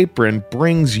 Blue Apron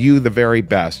brings you the very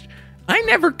best. I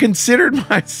never considered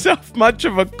myself much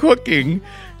of a cooking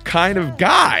kind of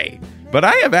guy, but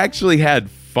I have actually had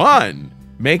fun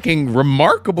making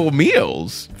remarkable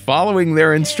meals following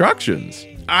their instructions.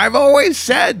 I've always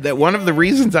said that one of the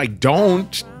reasons I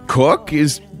don't cook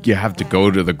is you have to go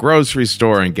to the grocery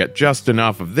store and get just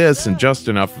enough of this and just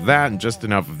enough of that and just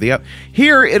enough of the other.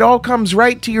 Here, it all comes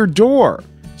right to your door.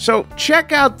 So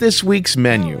check out this week's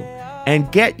menu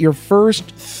and get your first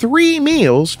 3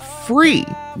 meals free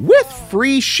with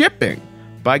free shipping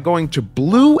by going to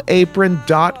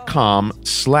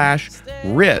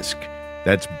blueapron.com/risk.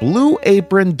 That's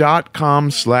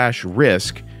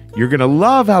blueapron.com/risk. You're going to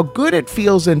love how good it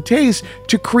feels and tastes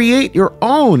to create your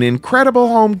own incredible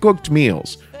home-cooked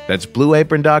meals. That's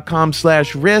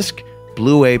blueapron.com/risk.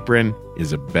 Blue Apron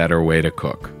is a better way to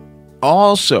cook.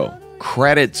 Also,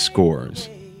 credit scores.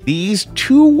 These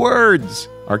 2 words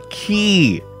are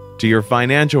key to your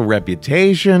financial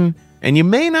reputation, and you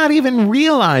may not even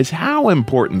realize how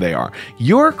important they are.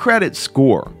 Your credit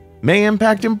score may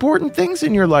impact important things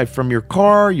in your life, from your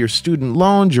car, your student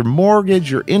loans, your mortgage,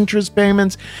 your interest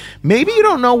payments. Maybe you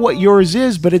don't know what yours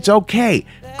is, but it's okay.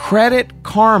 Credit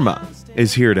Karma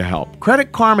is here to help.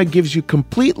 Credit Karma gives you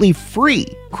completely free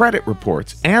credit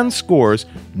reports and scores,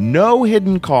 no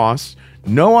hidden costs,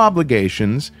 no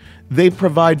obligations. They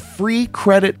provide free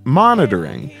credit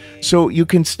monitoring so you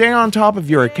can stay on top of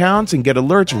your accounts and get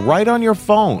alerts right on your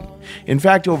phone. In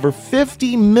fact, over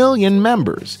 50 million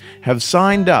members have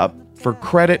signed up for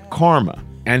Credit Karma.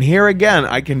 And here again,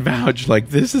 I can vouch,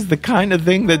 this is the kind of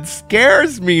thing that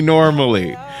scares me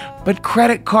normally. But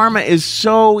Credit Karma is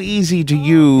so easy to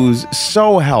use,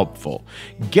 so helpful.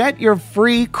 Get your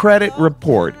free credit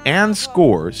report and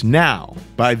scores now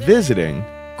by visiting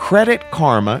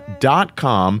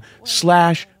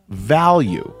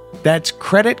creditkarma.com/value. That's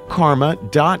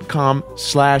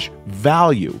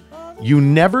creditkarma.com/value. You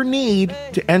never need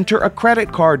to enter a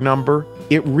credit card number.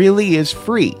 It really is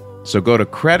free. So go to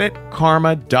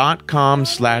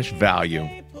creditkarma.com/value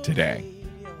today.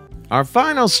 Our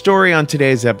final story on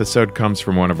today's episode comes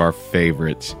from one of our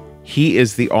favorites. He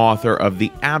is the author of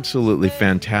the absolutely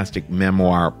fantastic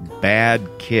memoir, Bad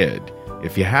Kid.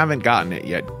 If you haven't gotten it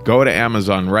yet, go to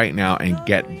Amazon right now and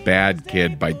get Bad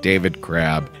Kid by David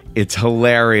Crabb. It's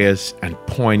hilarious and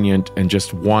poignant and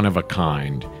just one of a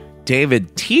kind.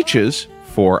 David teaches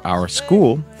for our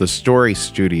school, the Story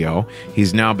Studio.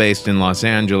 He's now based in Los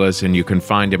Angeles, and you can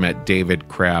find him at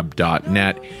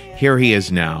davidcrabb.net. Here he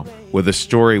is now with a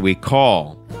story we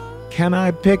call, Can I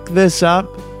Pick This Up?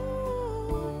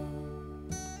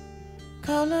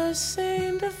 Colors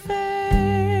seem to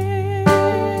fade.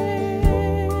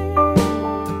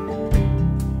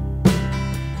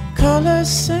 Colors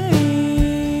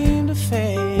seem to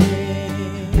fade.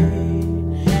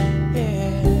 Yeah.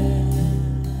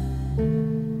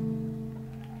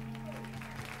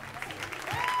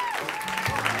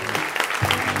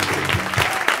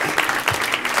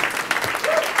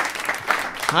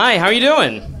 Hi, how are you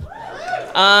doing?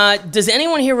 Does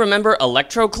anyone here remember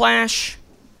Electroclash?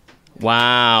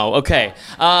 Wow, okay.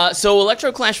 So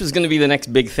Electroclash was going to be the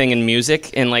next big thing in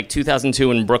music in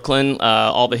 2002 in Brooklyn.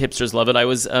 All the hipsters love it. I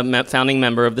was a founding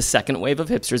member of the second wave of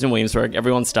hipsters in Williamsburg.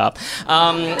 Everyone stop.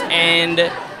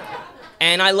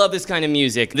 And I love this kind of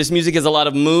music. This music has a lot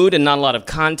of mood and not a lot of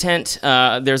content.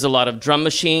 There's a lot of drum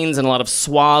machines and a lot of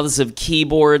swaths of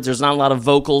keyboards. There's not a lot of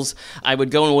vocals. I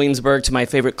would go in Williamsburg to my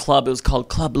favorite club. It was called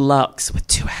Club Lux with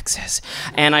 2 X's.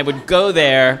 And I would go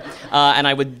there and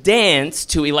I would dance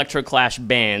to electroclash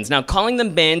bands. Now, calling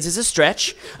them bands is a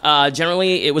stretch.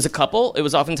 Generally, it was a couple. It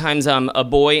was oftentimes a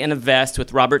boy in a vest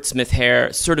with Robert Smith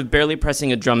hair, sort of barely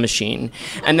pressing a drum machine.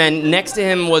 And then next to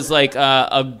him was like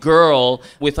a girl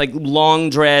with like long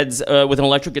dreads with an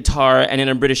electric guitar, and in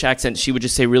a British accent, she would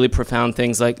just say really profound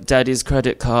things like, "Daddy's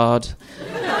credit card.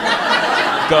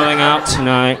 Going out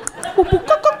tonight."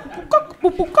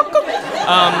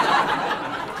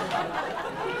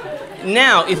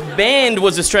 Now, if band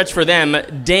was a stretch for them,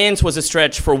 dance was a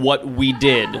stretch for what we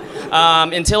did.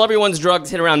 Until everyone's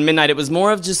drugs hit around midnight, it was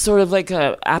more of just sort of like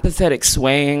a apathetic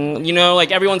swaying. You know,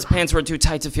 like everyone's pants were too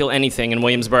tight to feel anything in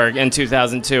Williamsburg in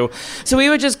 2002. So we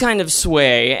would just kind of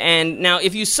sway. And now,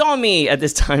 if you saw me at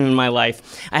this time in my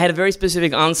life, I had a very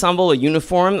specific ensemble, a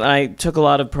uniform that I took a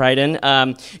lot of pride in.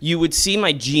 You would see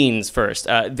my jeans first.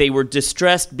 They were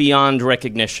distressed beyond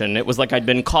recognition. It was like I'd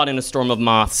been caught in a storm of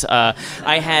moths.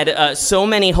 I had so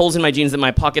many holes in my jeans that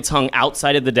my pockets hung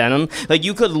outside of the denim. Like,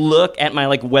 you could look at my,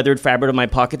 like, weathered fabric of my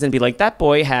pockets and be like, that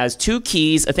boy has 2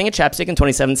 keys, a thing of chapstick, and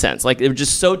 27 cents. Like, they were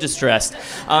just so distressed.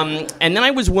 And then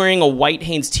I was wearing a white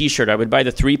Hanes t-shirt. I would buy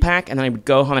the 3-pack, and then I would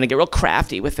go home and I'd get real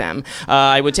crafty with them.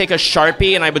 I would take a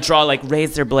Sharpie, and I would draw, like,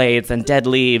 razor blades and dead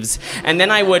leaves. And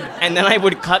then I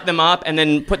would cut them up and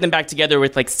then put them back together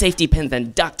with, like, safety pins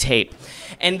and duct tape.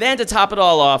 And then to top it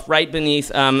all off, right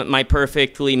beneath my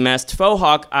perfectly messed faux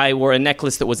hawk, I wore a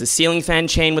necklace that was a ceiling fan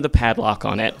chain with a padlock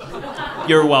on it.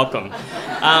 You're welcome.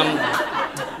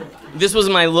 This was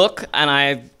my look, and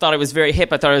I thought it was very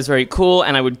hip. I thought it was very cool,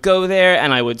 and I would go there,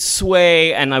 and I would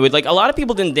sway, and I would, like, a lot of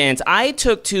people didn't dance. I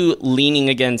took to leaning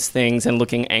against things and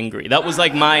looking angry. That was,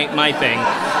 like, my thing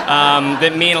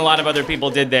that me and a lot of other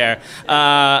people did there.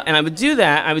 And I would do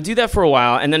that. I would do that for a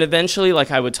while, and then eventually, like,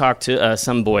 I would talk to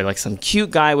some boy, like, some cute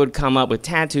guy would come up with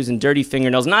tattoos and dirty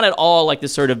fingernails, not at all like the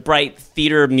sort of bright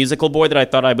theater musical boy that I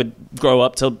thought I would grow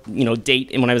up to, you know,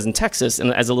 date when I was in Texas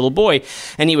and as a little boy.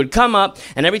 And he would come up,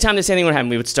 and every time this anything would happen,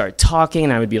 we would start talking,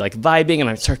 and I would be like vibing, and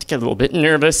I would start to get a little bit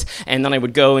nervous, and then I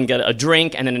would go and get a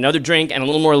drink, and then another drink, and a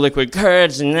little more liquid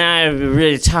courage, and then I would be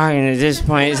really talking at this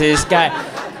point to this guy.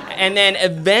 And then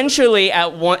eventually,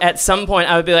 at some point,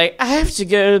 I would be like, I have to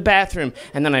go to the bathroom.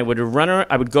 And then I would go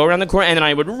around the corner, and then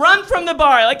I would run from the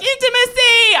bar, like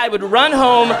intimacy. I would run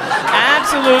home,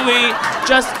 absolutely,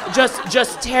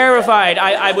 just terrified.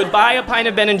 I would buy a pint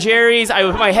of Ben & Jerry's. I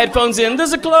would put my headphones in.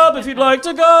 There's a club if you'd like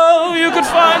to go. You could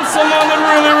find someone that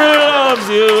really, really loves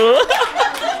you.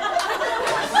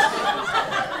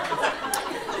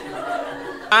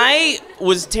 I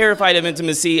was terrified of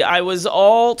intimacy. I was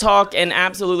all talk and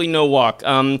absolutely no walk.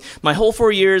 My whole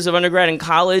 4 years of undergrad and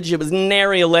college, it was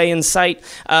nary a lay in sight.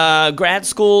 Grad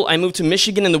school, I moved to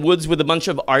Michigan in the woods with a bunch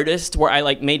of artists where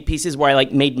I made pieces where I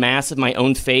made masks of my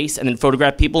own face and then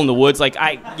photographed people in the woods.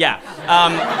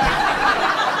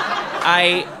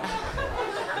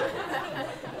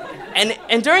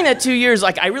 And during that 2 years,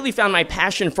 I really found my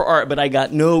passion for art, but I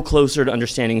got no closer to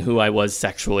understanding who I was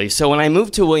sexually. So when I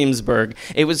moved to Williamsburg,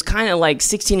 it was kind of like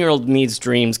 16-year-old me's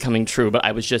dreams coming true, but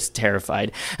I was just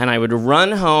terrified. And I would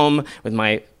run home with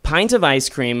my pint of ice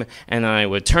cream, and I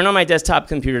would turn on my desktop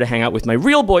computer to hang out with my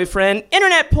real boyfriend,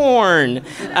 internet porn.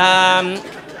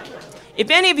 If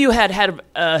any of you had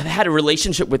a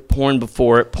relationship with porn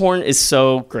before, porn is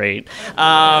so great.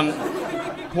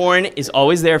 Porn is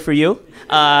always there for you.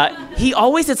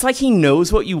 It's like he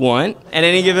knows what you want at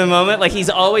any given moment. Like, he's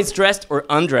always dressed or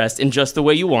undressed in just the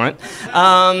way you want.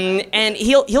 And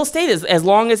he'll stay as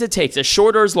long as it takes, as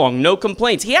short or as long, no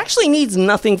complaints. He actually needs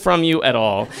nothing from you at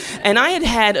all. And I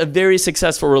had a very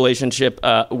successful relationship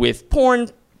with porn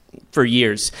for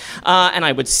years. And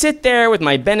I would sit there with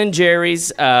my Ben &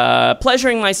 Jerry's,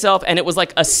 pleasuring myself, and it was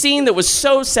like a scene that was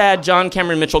so sad, John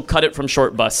Cameron Mitchell cut it from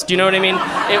Short Bus. Do you know what I mean?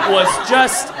 It was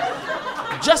just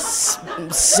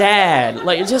sad.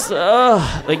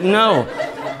 No.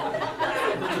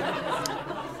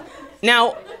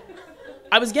 Now,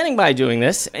 I was getting by doing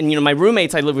this, and my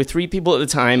roommates, I lived with 3 people at the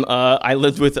time. I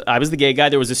was the gay guy.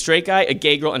 There was a straight guy, a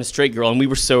gay girl, and a straight girl, and we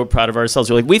were so proud of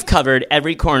ourselves. We're like, we've covered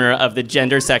every corner of the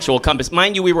gender sexual compass.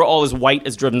 Mind you, we were all as white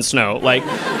as driven snow.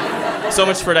 So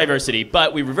much for diversity.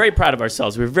 But we were very proud of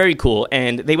ourselves. We were very cool.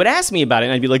 And they would ask me about it,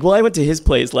 and I'd be like, well, I went to his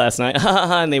place last night.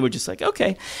 And they were just like,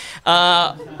 okay.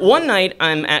 One night,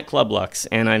 I'm at Club Lux,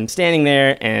 and I'm standing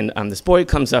there, and this boy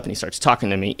comes up, and he starts talking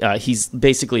to me. He's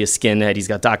basically a skinhead. He's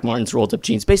got Doc Martens, rolled up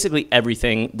jeans, basically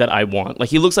everything that I want.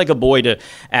 He looks like a boy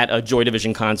at a Joy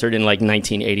Division concert in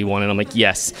 1981, and I'm like,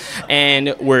 yes.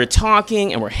 And we're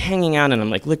talking, and we're hanging out, and I'm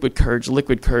like, liquid courage,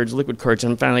 liquid courage, liquid courage.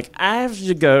 And I'm finally like, I have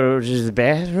to go to the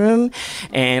bathroom.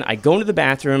 And I go into the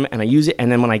bathroom and I use it,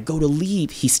 and then when I go to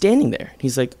leave, he's standing there.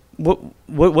 He's like,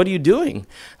 what are you doing?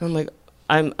 And I'm like,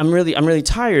 I'm really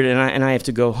tired, and I have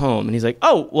to go home. And he's like,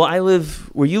 oh, well, I live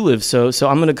where you live, so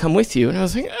I'm gonna come with you. And I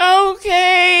was like,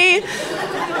 okay.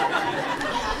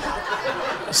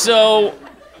 So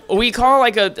we call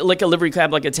like a livery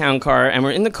cab, like a town car, and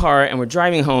we're in the car and we're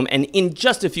driving home, and in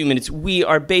just a few minutes we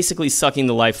are basically sucking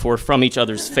the life force from each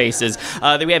other's faces.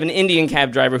 We have an Indian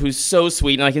cab driver who's so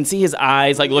sweet, and I can see his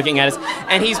eyes like looking at us,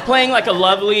 and he's playing like a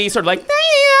lovely sort of like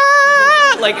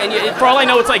and for all I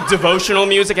know it's like devotional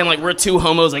music, and like we're two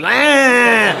homos like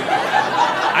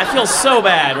I feel so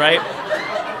bad, right?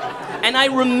 And I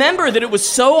remember that it was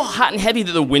so hot and heavy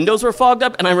that the windows were fogged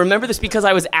up, and I remember this because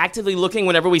I was actively looking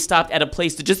whenever we stopped at a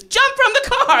place to just jump from the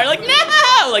car, like,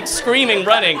 no! Like, screaming,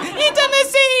 running, into the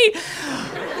sea!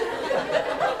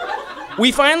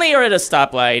 We finally are at a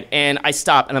stoplight, and I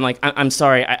stop, and I'm like, I'm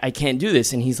sorry, I can't do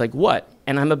this. And he's like, what?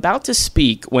 And I'm about to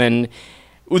speak when...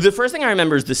 Well, the first thing I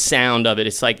remember is the sound of it.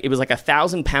 It was like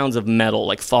 1,000 pounds of metal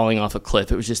like falling off a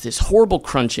cliff. It was just this horrible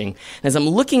crunching. And as I'm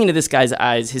looking into this guy's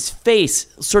eyes, his face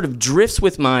sort of drifts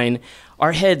with mine.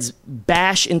 Our heads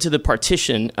bash into the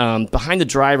partition behind the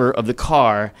driver of the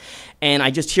car, and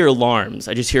I just hear alarms.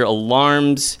 I just hear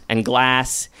alarms and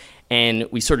glass. And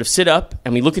we sort of sit up,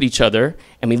 and we look at each other,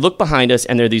 and we look behind us,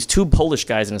 and there are these two Polish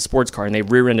guys in a sports car, and they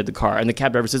rear-ended the car. And the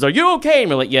cab driver says, are you okay? And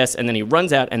we're like, yes. And then he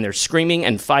runs out, and they're screaming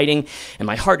and fighting, and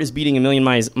my heart is beating a million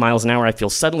miles an hour. I feel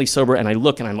suddenly sober, and I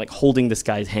look, and I'm like holding this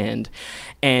guy's hand.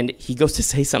 And he goes to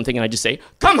say something, and I just say,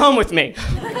 come home with me.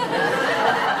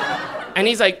 And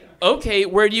he's like, okay,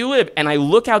 where do you live? And I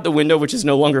look out the window, which is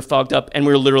no longer fogged up, and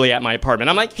we're literally at my apartment.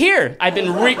 I'm like, here, I've been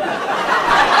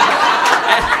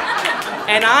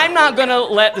And I'm not going to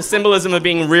let the symbolism of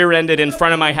being rear-ended in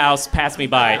front of my house pass me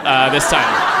by this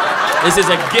time. This is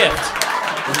a gift.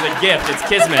 This is a gift. It's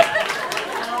kismet.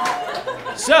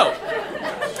 So,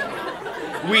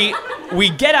 we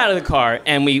get out of the car,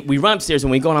 and we run upstairs,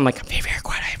 and we go, and I'm like, I'm very, very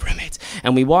quiet. I have roommates.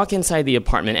 And we walk inside the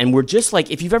apartment, and we're just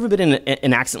like, if you've ever been in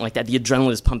an accident like that, the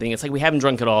adrenaline is pumping. It's like we haven't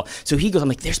drunk at all. So he goes, I'm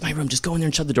like, there's my room. Just go in there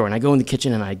and shut the door. And I go in the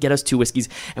kitchen, and I get us 2 whiskeys.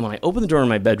 And when I open the door in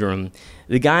my bedroom,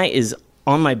 the guy is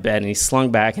on my bed, and he's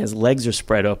slung back, and his legs are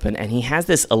spread open, and he has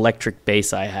this electric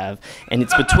bass I have, and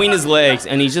it's between his legs,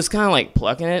 and he's just kind of like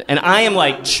plucking it, and I am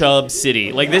like Chubb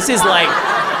City. Like, this is like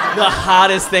the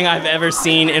hottest thing I've ever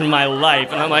seen in my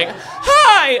life, and I'm like,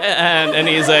 hi! And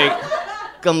he's like,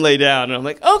 come lay down, and I'm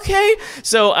like, okay.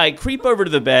 So I creep over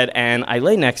to the bed, and I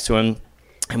lay next to him,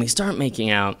 and we start making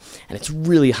out, and it's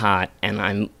really hot, and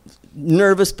I'm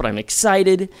nervous, but I'm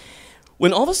excited,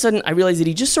 when all of a sudden I realize that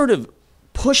he just sort of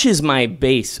pushes my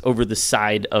bass over the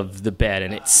side of the bed,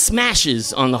 and it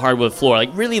smashes on the hardwood floor, like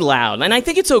really loud. And I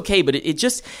think it's okay, but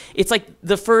it's like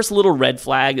the first little red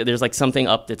flag that there's like something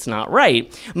up that's not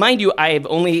right. Mind you, I have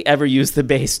only ever used the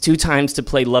bass 2 times to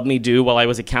play Love Me Do while I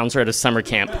was a counselor at a summer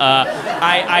camp.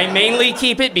 I mainly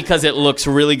keep it because it looks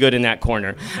really good in that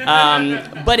corner.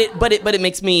 But it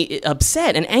makes me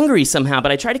upset and angry somehow,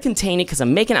 but I try to contain it because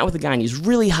I'm making out with a guy, and he's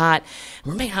really hot.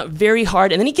 We're making out very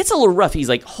hard, and then he gets a little rough. He's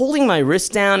like holding my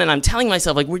wrist down, and I'm telling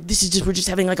myself like we're just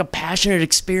having like a passionate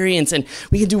experience, and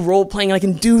we can do role playing, and I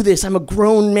can do this. I'm a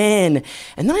grown man.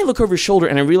 And then I look over his shoulder,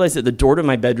 and I realize that the door to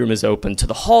my bedroom is open to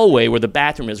the hallway where the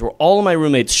bathroom is, where all of my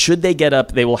roommates, should they get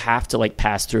up, they will have to like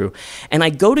pass through. And I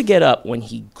go to get up when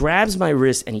he grabs my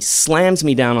wrist and he slams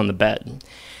me down on the bed.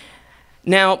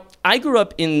 Now, I grew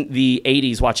up in the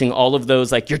 80s watching all of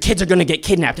those, like, your kids are going to get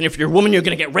kidnapped, and if you're a woman, you're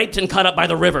going to get raped and cut up by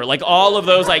the river. Like, all of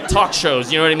those, like, talk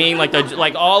shows, you know what I mean?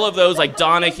 Like all of those, like,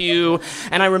 Donahue.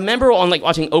 And I remember on, like,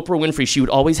 watching Oprah Winfrey, she would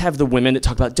always have the women that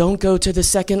talk about, don't go to the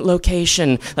second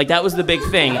location. Like, that was the big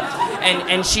thing.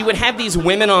 And she would have these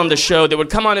women on the show that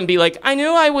would come on and be like, I knew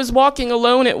I was walking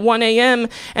alone at 1 a.m.,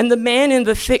 and the man in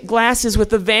the thick glasses with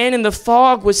the van in the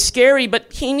fog was scary,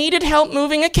 but he needed help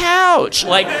moving a couch.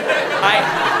 Like,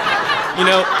 you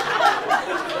know,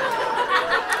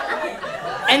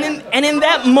 and in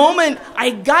that moment,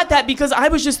 I got that because I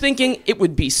was just thinking it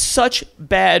would be such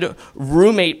bad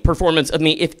roommate performance of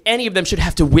me if any of them should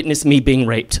have to witness me being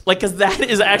raped. Like, because that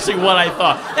is actually what I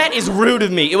thought. That is rude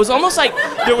of me. It was almost like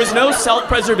there was no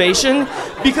self-preservation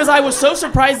because I was so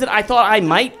surprised that I thought I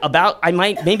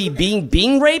might maybe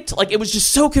being raped. Like, it was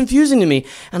just so confusing to me.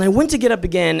 And I went to get up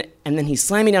again, and then he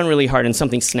slammed me down really hard, and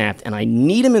something snapped, and I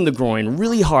kneed him in the groin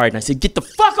really hard, and I said, get the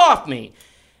fuck off me!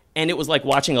 And it was like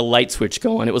watching a light switch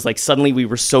go on. It was like suddenly we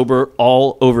were sober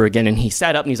all over again. And he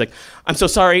sat up and he's like, I'm so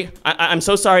sorry. I'm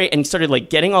so sorry. And he started like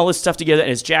getting all his stuff together in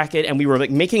his jacket. And we were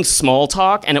like making small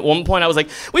talk. And at one point I was like,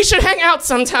 we should hang out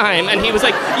sometime. And he was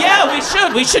like, yeah, we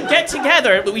should. We should get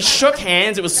together. But we shook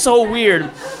hands. It was so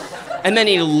weird. And then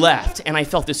he left, and I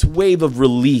felt this wave of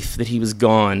relief that he was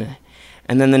gone.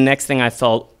 And then the next thing I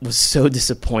felt was so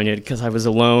disappointed because I was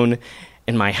alone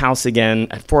in my house again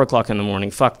at 4 o'clock in the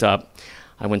morning, fucked up.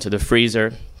 I went to the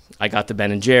freezer, I got the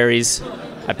Ben & Jerry's,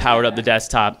 I powered up the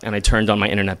desktop, and I turned on my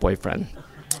internet boyfriend.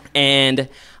 And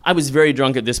I was very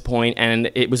drunk at this point, and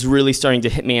it was really starting to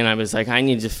hit me, and I was like, I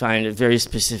need to find a very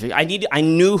specific... I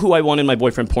knew who I wanted my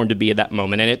boyfriend porn to be at that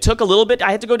moment, and it took a little bit.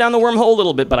 I had to go down the wormhole a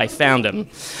little bit, but I found him.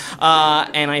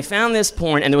 And I found this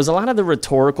porn, and there was a lot of the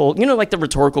rhetorical... You know, like the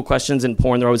rhetorical questions in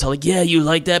porn, they're always like, yeah, you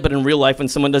like that, but in real life, when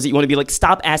someone does it, you want to be like,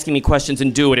 stop asking me questions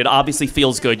and do it. It obviously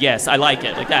feels good. Yes, I like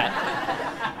it. Like that.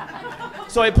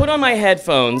 So I put on my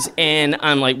headphones, and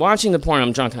I'm like watching the porn.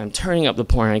 I'm drunk, and I'm turning up the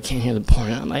porn. And I can't hear the porn.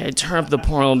 I'm like, I turn up the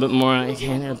porn a little bit more. I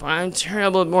can't hear the porn. I'm turning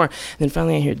up a little bit more. And then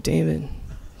finally, I hear David.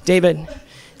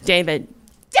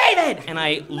 And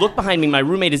I look behind me. My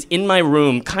roommate is in my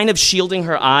room, kind of shielding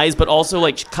her eyes, but also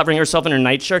like covering herself in her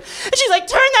nightshirt. And she's like,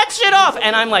 turn that shit off.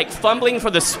 And I'm like fumbling for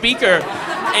the speaker.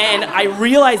 And I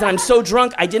realize that I'm so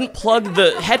drunk, I didn't plug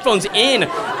the headphones in.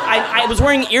 I was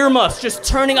wearing earmuffs, just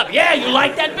turning up. Yeah, you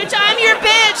like that, bitch? I'm your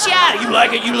bitch. Yeah, you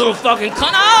like it, you little fucking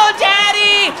cunt. Oh,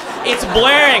 daddy. It's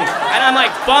blaring. And I'm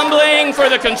like fumbling for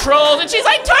the controls. And she's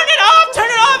like, turn it off.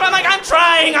 I'm like, I'm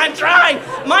trying.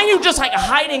 Mind you, just like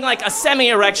hiding like a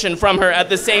semi-erection from her at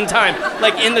the same time,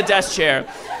 like in the desk chair.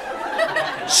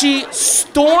 She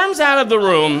storms out of the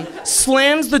room,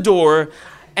 slams the door,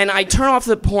 and I turn off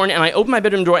the porn, and I open my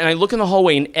bedroom door, and I look in the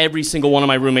hallway, and every single one of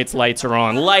my roommates' lights are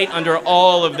on. Light under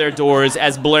all of their doors,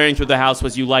 as blaring through the house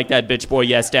was, you like that, bitch boy?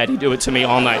 Yes, daddy, do it to me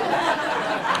all night.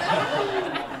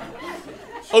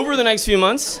 Over the next few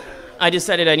months, I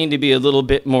decided I need to be a little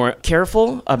bit more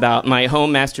careful about my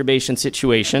home masturbation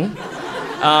situation.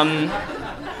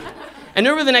 And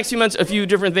over the next few months, a few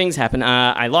different things happened.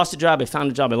 I lost a job, I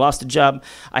found a job, I lost a job.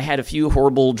 I had a few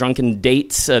horrible drunken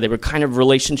dates. They were kind of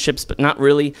relationships, but not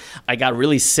really. I got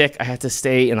really sick. I had to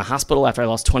stay in the hospital after I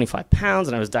lost 25 pounds,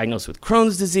 and I was diagnosed with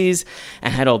Crohn's disease,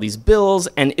 and had all these bills.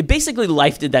 And it basically,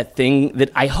 life did that thing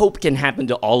that I hope can happen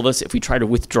to all of us if we try to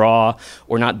withdraw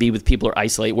or not be with people or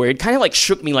isolate, where it kind of like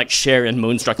shook me like Cher in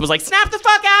Moonstruck. It was like, snap the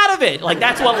fuck out of it! Like,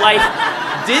 that's what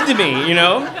life did to me, you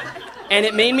know? And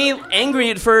it made me angry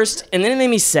at first, and then it made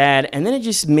me sad, and then it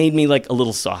just made me like a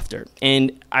little softer.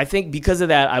 And I think because of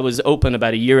that, I was open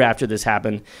about a year after this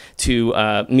happened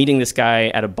to meeting this guy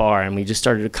at a bar, and we just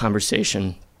started a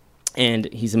conversation.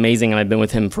 And he's amazing, and I've been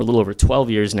with him for a little over 12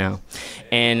 years now.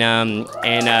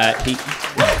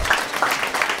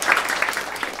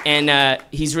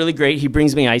 He's really great. He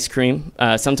brings me ice cream.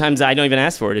 Sometimes I don't even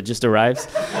ask for it; it just arrives.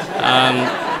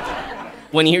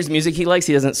 When he hears music he likes,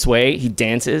 he doesn't sway. He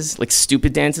dances, like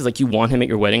stupid dances, like you want him at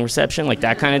your wedding reception, like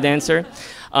that kind of dancer.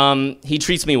 He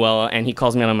treats me well, and he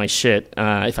calls me out on my shit.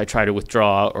 If I try to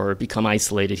withdraw or become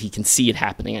isolated, he can see it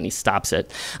happening, and he stops it.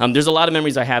 There's a lot of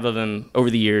memories I have of him over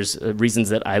the years, reasons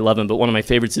that I love him, but one of my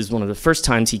favorites is one of the first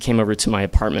times he came over to my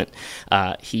apartment.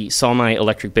 He saw my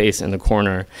electric bass in the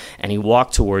corner, and he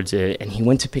walked towards it, and he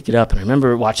went to pick it up, and I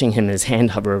remember watching him, his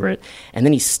hand hover over it, and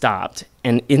then he stopped.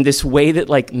 And in this way that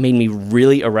like made me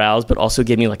really aroused, but also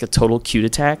gave me like a total cute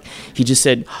attack, he just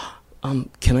said,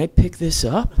 can I pick this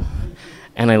up?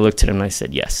 And I looked at him and I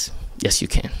said, yes, you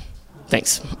can.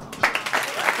 Thanks.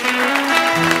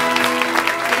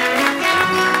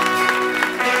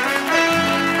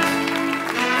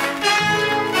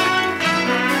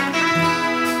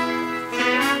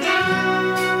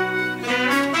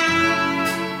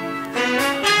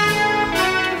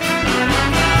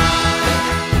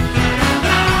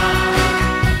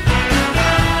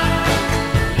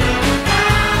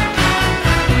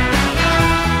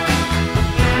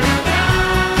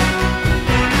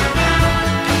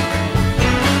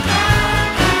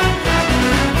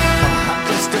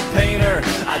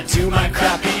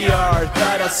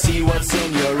 See what's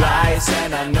in your eyes,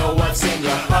 and I know what's in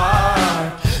your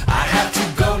heart. I have to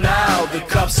go now, the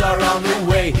cops are on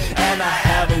the way, and I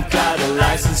haven't got a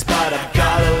license, but I've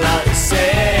got a lot to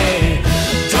say.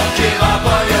 Don't give up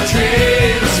on your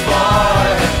dreams,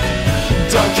 boy.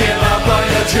 Don't give up on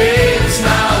your dreams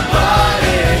now,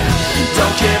 buddy.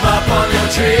 Don't give up on your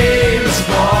dreams,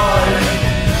 boy.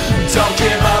 Don't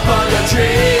give up on your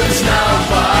dreams now,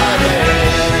 buddy.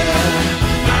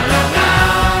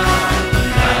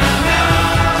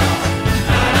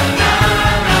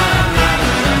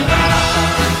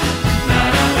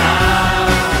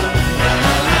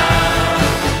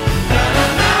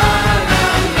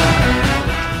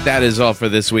 That is all for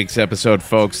this week's episode,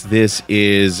 folks. This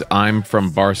is I'm from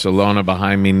Barcelona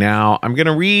behind me now. I'm going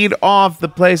to read off the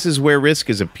places where Risk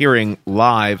is appearing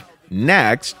live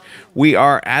Next, we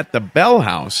are at the Bell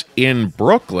House in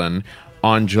Brooklyn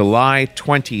on July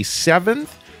 27th.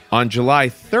 On July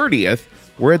 30th,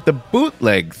 we're at the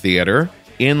Bootleg Theater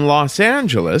in Los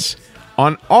Angeles.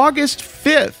 On August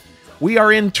 5th, we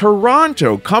are in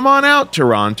Toronto. Come on out,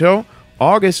 Toronto.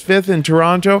 August 5th in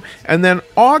Toronto. And then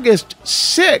August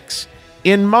 6th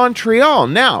in Montreal.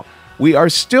 Now, we are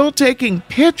still taking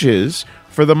pitches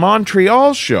for the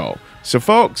Montreal show. So,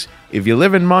 folks, if you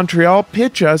live in Montreal,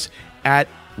 pitch us at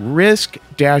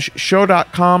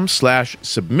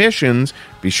risk-show.com/submissions.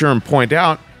 Be sure and point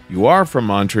out you are from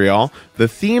Montreal. The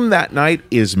theme that night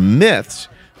is myths.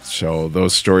 So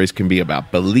those stories can be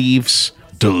about beliefs,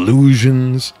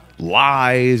 delusions,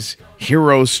 lies,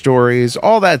 hero stories,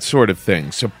 all that sort of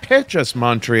thing. So pitch us,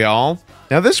 Montreal.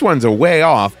 Now, this one's a way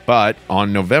off, but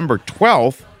on November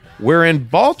 12th, we're in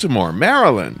Baltimore,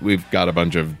 Maryland. We've got a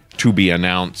bunch of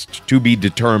to-be-announced,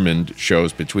 to-be-determined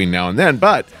shows between now and then,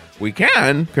 but we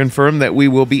can confirm that we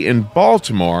will be in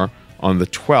Baltimore on the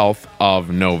 12th of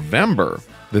November.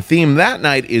 The theme that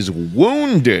night is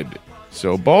wounded.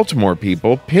 So, Baltimore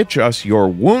people, pitch us your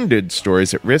wounded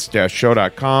stories at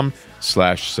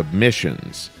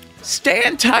risk-show.com/submissions. Stay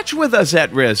in touch with us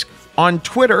at Risk on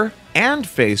Twitter and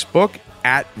Facebook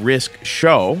at Risk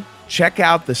Show. Check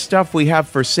out the stuff we have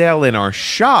for sale in our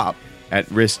shop at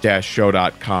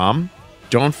risk-show.com.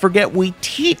 Don't forget we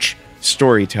teach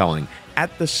storytelling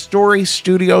at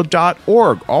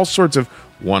thestorystudio.org. All sorts of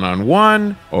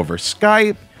one-on-one, over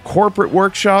Skype, corporate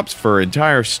workshops for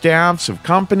entire staffs of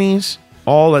companies,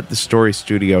 all at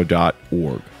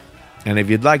thestorystudio.org. And if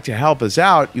you'd like to help us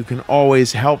out, you can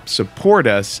always help support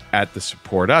us at the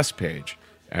Support Us page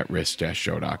at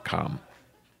risk-show.com.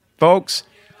 Folks,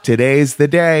 today's the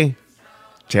day.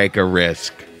 Take a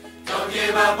risk. Don't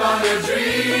give up on your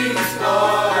dreams,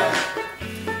 boy.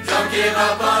 Don't give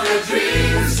up on your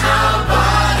dreams, now,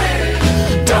 buddy.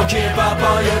 Don't give up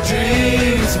on your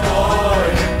dreams,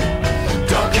 boy.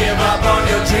 Don't give up on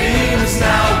your dreams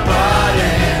now,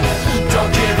 buddy.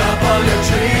 Don't give up on your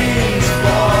dreams,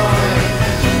 boy.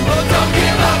 Oh, don't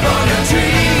give up on your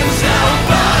dreams now,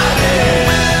 buddy.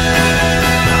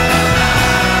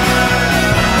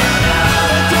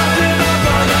 Don't give up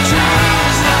on your dreams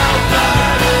now,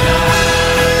 buddy.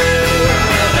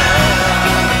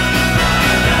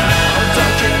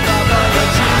 Don't give up on your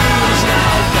dreams now,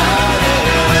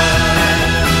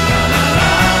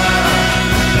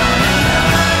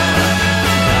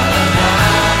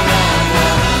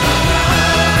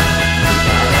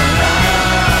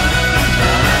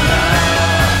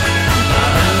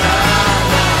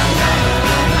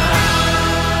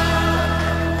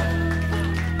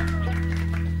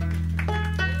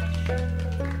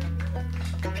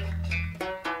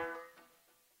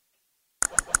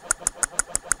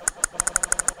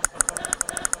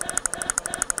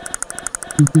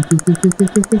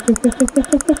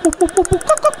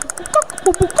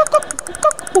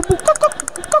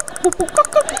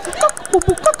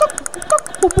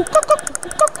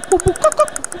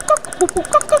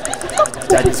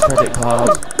 Daddy's credit card.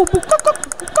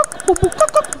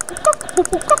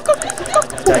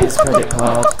 Daddy's credit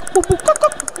card.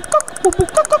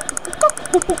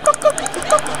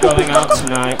 Going out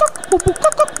tonight.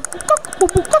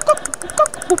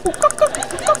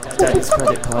 Daddy's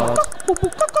credit card.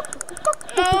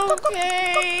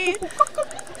 Okay.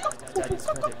 Daddy's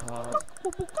credit card.